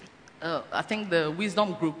 I think the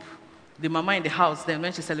Wisdom Group, the mama in the house, then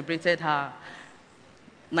when she celebrated her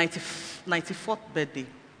 94th birthday,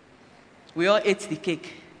 we all ate the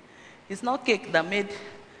cake. It's not cake that made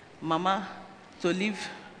mama to live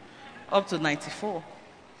up to 94.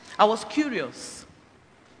 I was curious,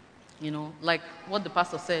 like what the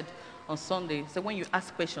pastor said on Sunday. So when you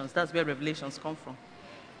ask questions, that's where revelations come from.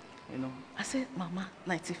 I said, Mama,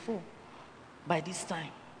 94 by this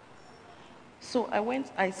time. So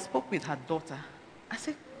I spoke with her daughter. I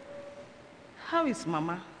said, how is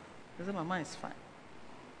Mama? She said, Mama is fine. I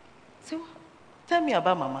said, well, tell me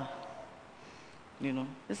about Mama.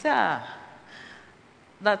 They said,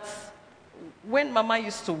 that when Mama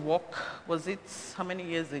used to walk, was it how many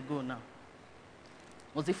years ago now?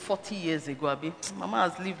 Was it 40 years ago, Abi? Mama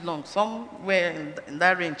has lived long, somewhere in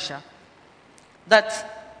that range.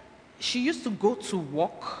 That she used to go to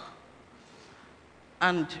work,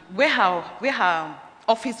 and where her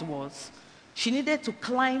office was, she needed to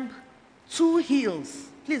climb 2 hills.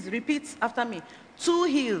 Please repeat after me. 2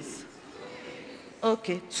 hills.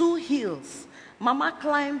 Okay, 2 hills. Mama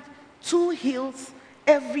climbed 2 hills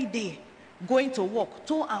every day, going to work,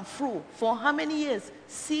 to and fro, for how many years?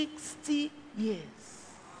 60 years.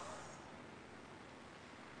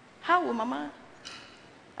 How will Mama?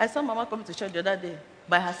 I saw Mama coming to church the other day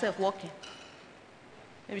by herself walking.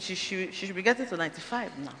 Maybe she should be getting to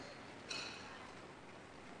 95 now.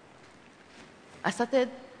 I started,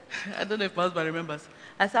 I don't know if my husband remembers.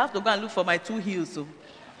 I said, I have to go and look for my 2 heels, so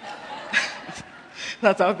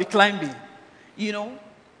that I'll be climbing, you know.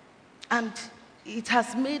 And it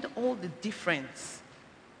has made all the difference.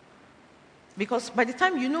 Because by the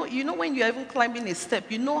time you know when you're even climbing a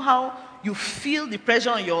step, you know how you feel the pressure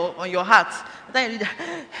on your heart. Then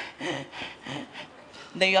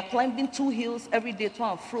you are climbing 2 hills every day to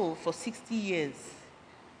and fro for 60 years.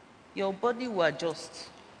 Your body will adjust,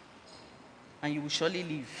 and you will surely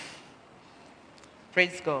live.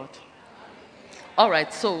 Praise God. All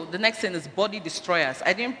right, so the next thing is body destroyers.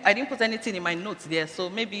 I didn't put anything in my notes there, so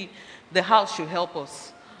maybe the house should help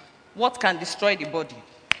us. What can destroy the body?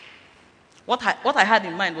 What I had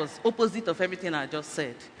in mind was opposite of everything I just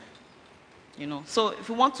said. You know, so if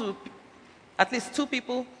we want to, at least 2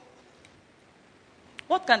 people,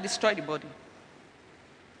 what can destroy the body?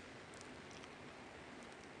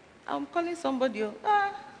 I'm calling somebody.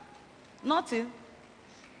 Nothing.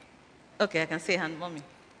 Okay, I can say hand, mommy.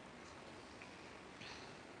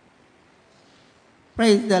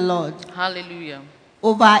 Praise the Lord. Hallelujah.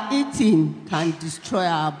 Overeating can destroy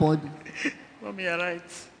our body. Mommy, you're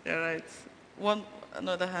right. You're right.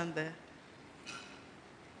 Another hand there.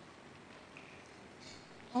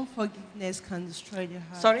 Unforgiveness can destroy the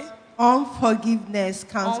heart. Sorry? Unforgiveness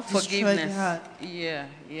can destroy the heart.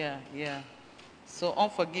 Yeah. So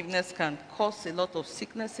unforgiveness can cause a lot of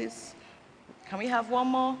sicknesses. Can we have one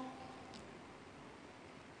more?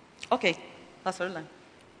 Okay, Pastor Roland.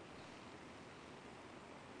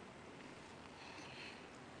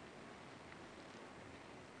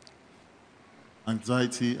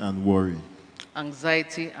 Anxiety and worry.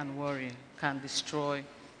 Anxiety and worry can destroy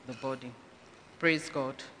the body. Praise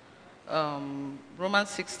God. Romans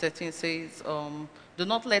 6:13 says, do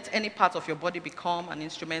not let any part of your body become an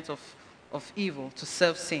instrument of evil to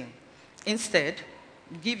serve sin. Instead,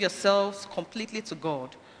 give yourselves completely to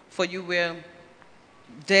God, for you were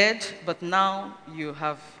dead, but now you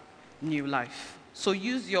have new life. So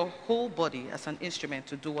use your whole body as an instrument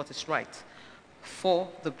to do what is right for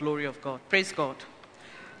the glory of God. Praise God.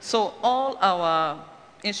 So all our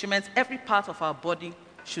instruments, every part of our body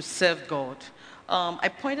should serve God. I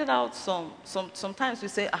pointed out sometimes we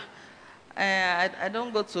say, I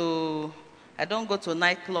don't go to a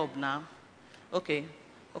nightclub now. Okay,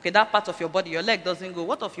 that part of your body, your leg doesn't go.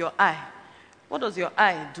 What of your eye? What does your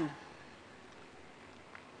eye do?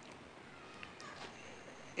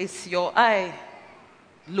 Is your eye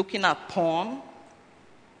looking at porn?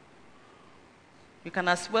 You can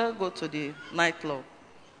as well go to the nightclub.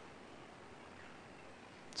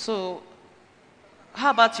 So,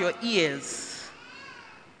 how about your ears?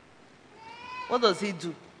 What does it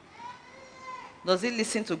do? Does it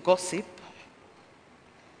listen to gossip?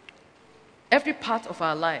 Every part of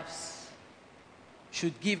our lives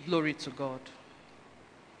should give glory to God.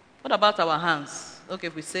 What about our hands? Okay,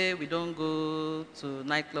 if we say we don't go to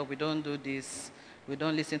nightclub, we don't do this, we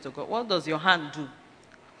don't listen to God, what does your hand do?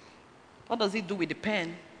 What does it do with the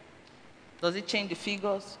pen? Does it change the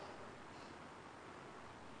figures?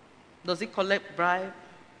 Does it collect bribe?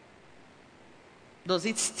 Does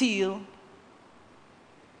it steal?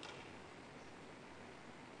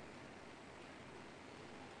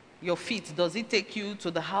 Your feet, does it take you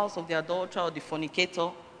to the house of the adulterer or the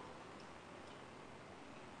fornicator?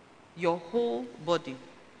 Your whole body.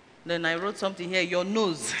 Then I wrote something here, your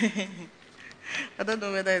nose. I don't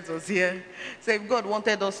know whether it was here. So if God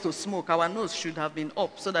wanted us to smoke, our nose should have been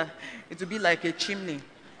up so that it would be like a chimney.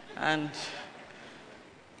 And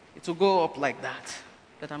it will go up like that.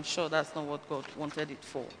 But I'm sure that's not what God wanted it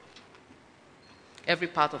for. Every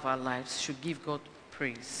part of our lives should give God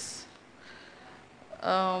praise.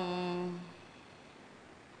 We're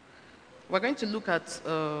going to look at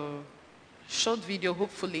a short video,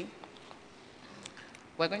 hopefully.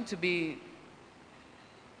 We're going to be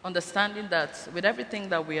understanding that with everything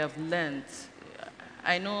that we have learned,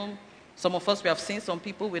 I know some of us, we have seen some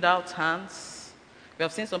people without hands. We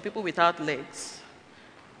have seen some people without legs.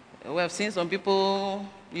 We have seen some people,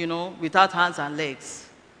 without hands and legs.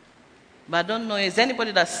 But I don't know, is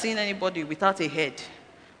anybody that's seen anybody without a head?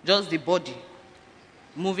 just the body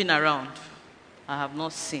moving around, I have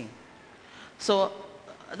not seen. So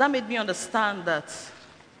that made me understand that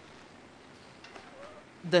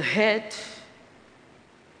the head,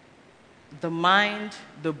 the mind,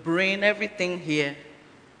 the brain, everything here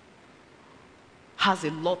has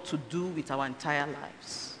a lot to do with our entire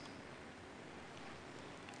lives.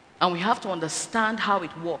 And we have to understand how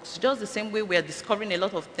it works. Just the same way we are discovering a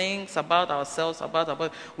lot of things about ourselves,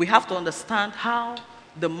 we have to understand how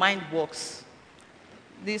the mind works.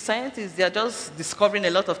 The scientists, they are just discovering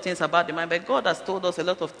a lot of things about the mind, but God has told us a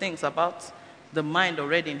lot of things about the mind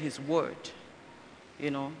already in His Word,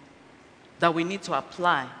 that we need to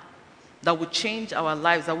apply, that will change our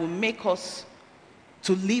lives, that will make us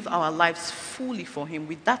to live our lives fully for Him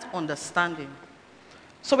with that understanding.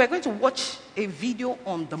 So we're going to watch a video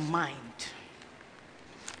on the mind,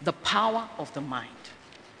 the power of the mind.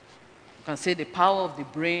 You can say the power of the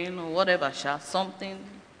brain or whatever, something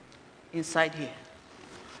inside here.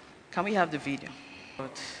 Can we have the video?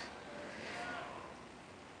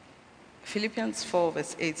 Philippians 4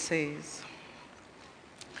 verse 8 says,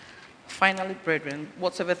 "Finally, brethren,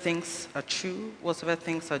 whatsoever things are true, whatsoever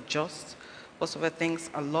things are just, whatsoever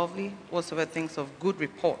things are lovely, whatsoever things of good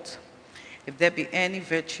report, if there be any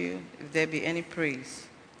virtue, if there be any praise,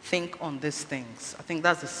 think on these things." I think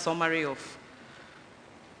that's the summary of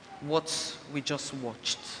what we just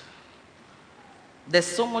watched. There's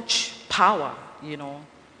so much power,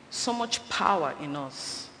 so much power in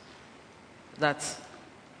us that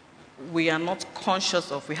we are not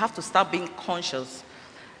conscious of. We have to start being conscious.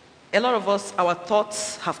 A lot of us, our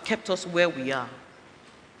thoughts have kept us where we are.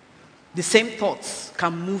 The same thoughts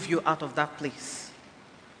can move you out of that place.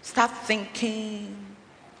 Start thinking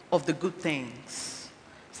of the good things.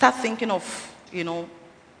 Start thinking of,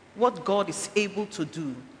 what God is able to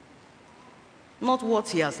do, not what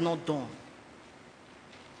He has not done.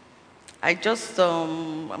 I'm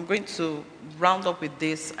going to round up with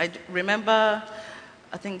this. I remember,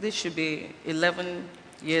 I think this should be 11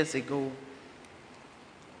 years ago,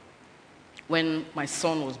 when my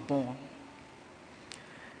son was born.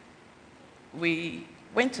 We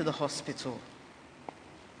went to the hospital.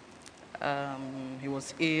 He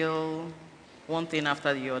was ill, one thing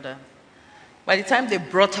after the other. By the time they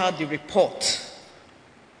brought out the report,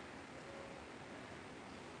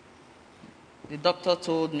 the doctor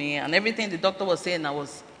told me, and everything the doctor was saying, I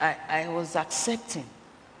was accepting. I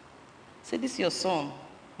said, "This is your son.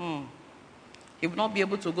 He will not be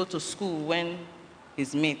able to go to school when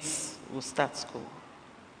his mates will start school.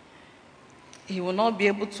 He will not be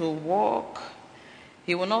able to walk.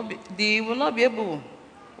 He will not be able."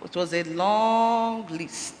 It was a long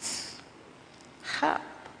list. I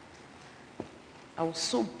was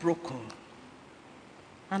so broken.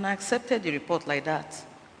 And I accepted the report like that.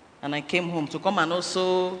 And I came home to come and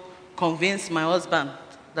also convince my husband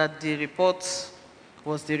that the report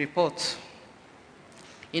was the report.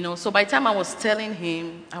 So by the time I was telling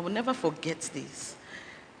him, I will never forget this,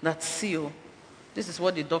 that this is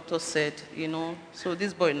what the doctor said, So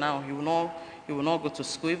this boy now, he will not go to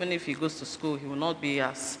school. Even if he goes to school, he will not be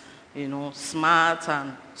as, smart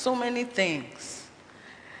and so many things.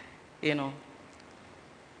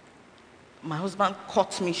 My husband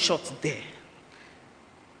cut me short there.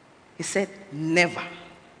 He said, "Never."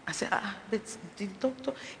 I said, "But the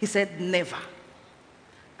doctor," he said, "Never."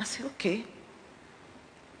 I said, "Okay.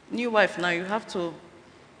 New wife now, you have to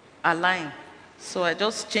align." So I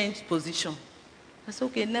just changed position. I said,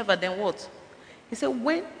 "Okay, never, then what?" He said,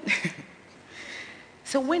 when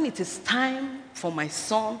it is time for my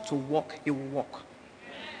son to walk, he will walk.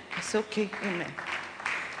 I said, "Okay, amen."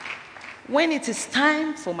 When it is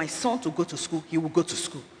time for my son to go to school, he will go to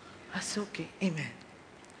school. I said, "Okay, amen."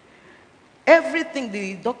 Everything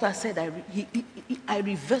the doctor said, I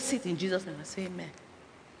reverse it in Jesus' name. I say, "Amen."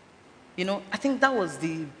 I think that was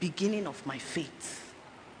the beginning of my faith.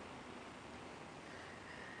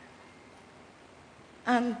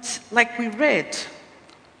 And like we read,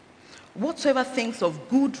 whatsoever things of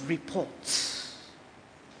good report,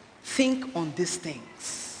 think on these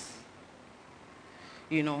things.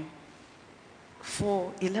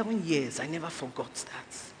 For 11 years, I never forgot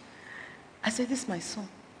that. I said, "This is my son.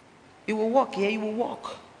 He will walk, he will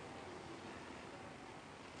walk.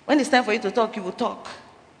 When it's time for you to talk, you will talk.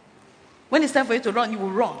 When it's time for you to run, you will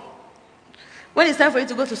run. When it's time for you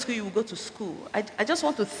to go to school, you will go to school." I just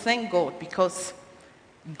want to thank God because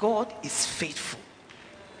God is faithful.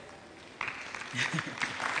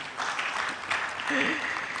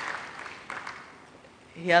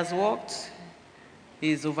 He has walked.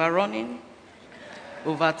 He is overrunning,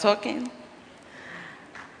 over-talking.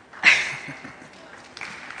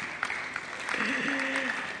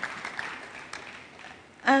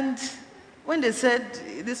 And when they said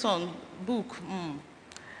this one, book,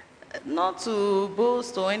 not to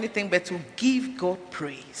boast or anything, but to give God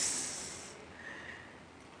praise.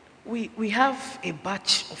 We have a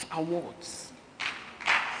batch of awards.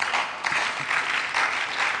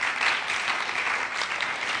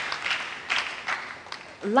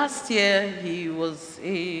 Last year,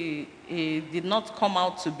 he did not come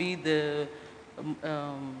out to be the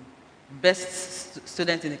best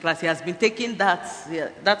student in the class. He has been taking that.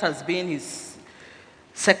 That has been his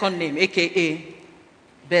second name, AKA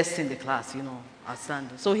best in the class,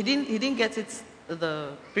 outstanding. So he didn't get it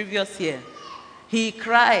the previous year. He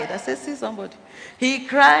cried. I said, see somebody. He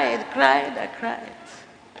cried. I cried.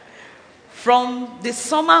 From the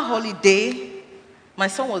summer holiday, my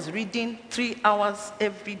son was reading 3 hours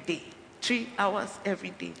every day. 3 hours every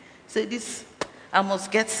day. Say this, I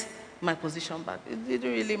must get my position back. It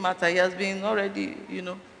didn't really matter. He has been already,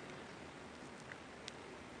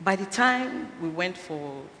 By the time we went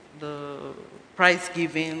for the prize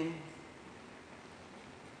giving,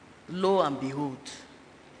 lo and behold,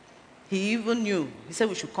 he even knew. He said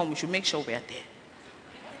we should come, we should make sure we are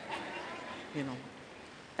there.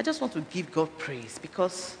 I just want to give God praise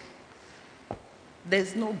because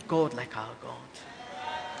there's no God like our God.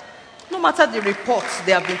 No matter the reports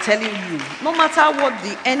they have been telling you, no matter what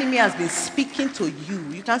the enemy has been speaking to you,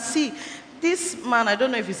 you can see this man, I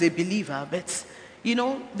don't know if he's a believer, but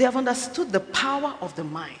they have understood the power of the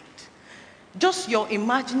mind. Just your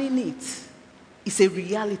imagining it is a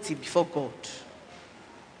reality before God.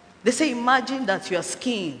 They say imagine that you are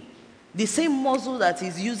skiing. The same muscle that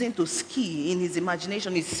he's using to ski in his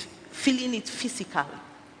imagination is feeling it physically.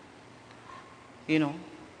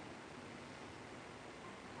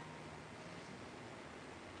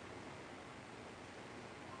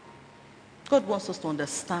 God wants us to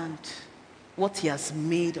understand what he has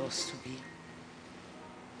made us to be.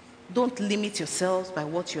 Don't limit yourselves by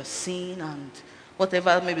what you're seeing and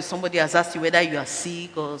whatever. Maybe somebody has asked you whether you are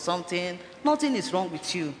sick or something. Nothing is wrong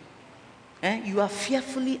with you. You are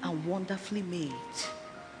fearfully and wonderfully made.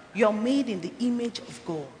 You are made in the image of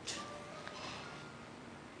God.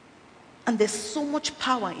 And there's so much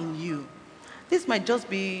power in you. This might just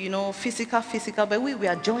be, physical, but we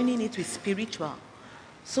are joining it with spiritual.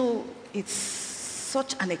 So it's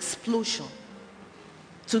such an explosion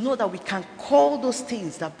to know that we can call those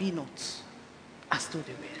things that be not as though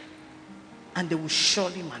they were. And they will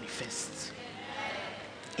surely manifest.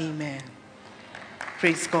 Amen.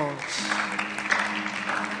 Praise God.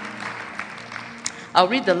 I'll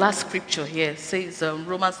read the last scripture here. It says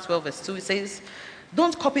Romans 12 verse 2. It says,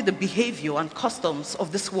 don't copy the behavior and customs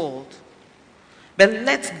of this world, but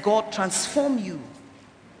let God transform you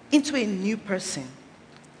into a new person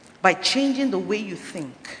by changing the way you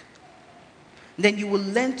think. Then you will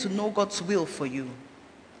learn to know God's will for you,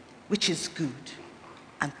 which is good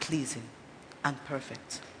and pleasing and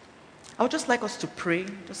perfect. I would just like us to pray,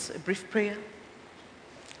 just a brief prayer.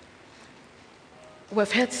 We've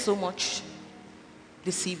heard so much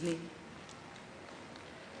this evening.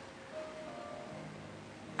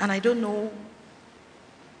 And I don't know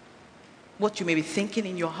what you may be thinking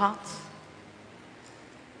in your heart.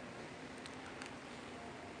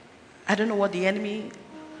 I don't know what the enemy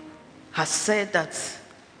has said that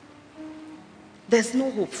there's no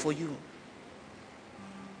hope for you.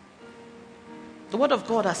 The word of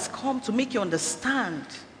God has come to make you understand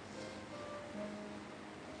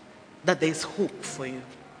that there's hope for you.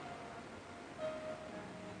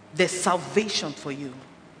 There's salvation for you.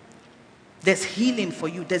 There's healing for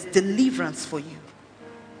you. There's deliverance for you.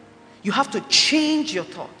 You have to change your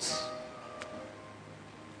thoughts.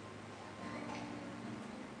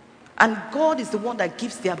 And God is the one that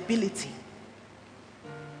gives the ability.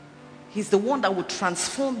 He's the one that will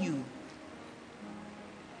transform you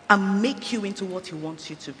and make you into what he wants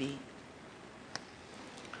you to be.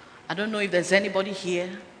 I don't know if there's anybody here.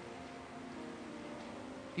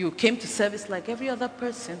 You came to service like every other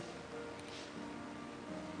person.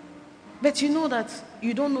 But you know that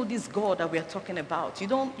you don't know this God that we are talking about. You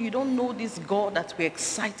don't know this God that we're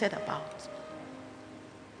excited about.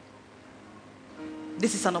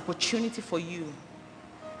 This is an opportunity for you,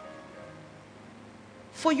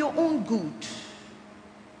 for your own good,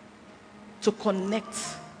 to connect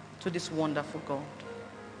to this wonderful God.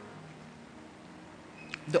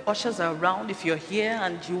 The ushers are around if you're here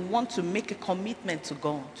and you want to make a commitment to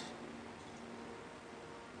God.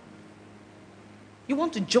 You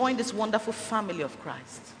want to join this wonderful family of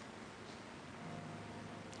Christ.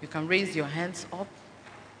 You can raise your hands up.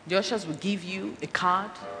 The ushers will give you a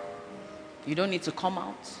card. You don't need to come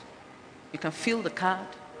out. You can fill the card.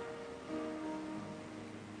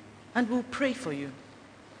 And we'll pray for you.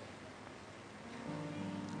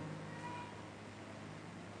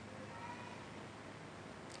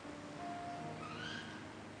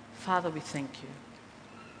 Father, we thank you.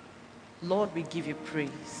 Lord, we give you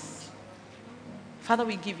praise. Father,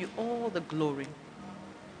 we give you all the glory.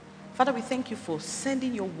 Father, we thank you for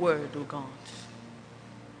sending your word, oh God.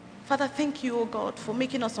 Father, thank you, oh God, for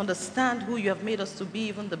making us understand who you have made us to be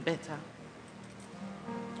even the better.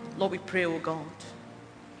 Lord, we pray, oh God,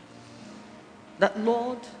 that,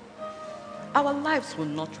 Lord, our lives will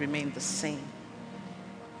not remain the same.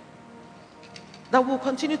 That we'll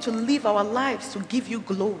continue to live our lives to give you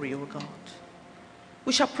glory, oh God.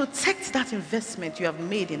 We shall protect that investment you have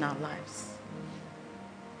made in our lives.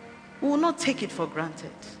 We will not take it for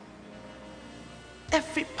granted.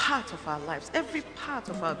 Every part of our lives, every part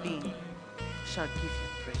of our being shall give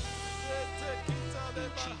you praise.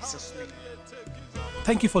 In Jesus' name.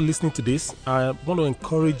 Thank you for listening to this. I want to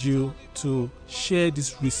encourage you to share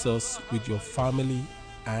this resource with your family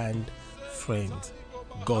and friends.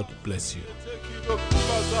 God bless you.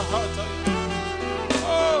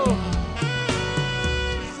 Oh.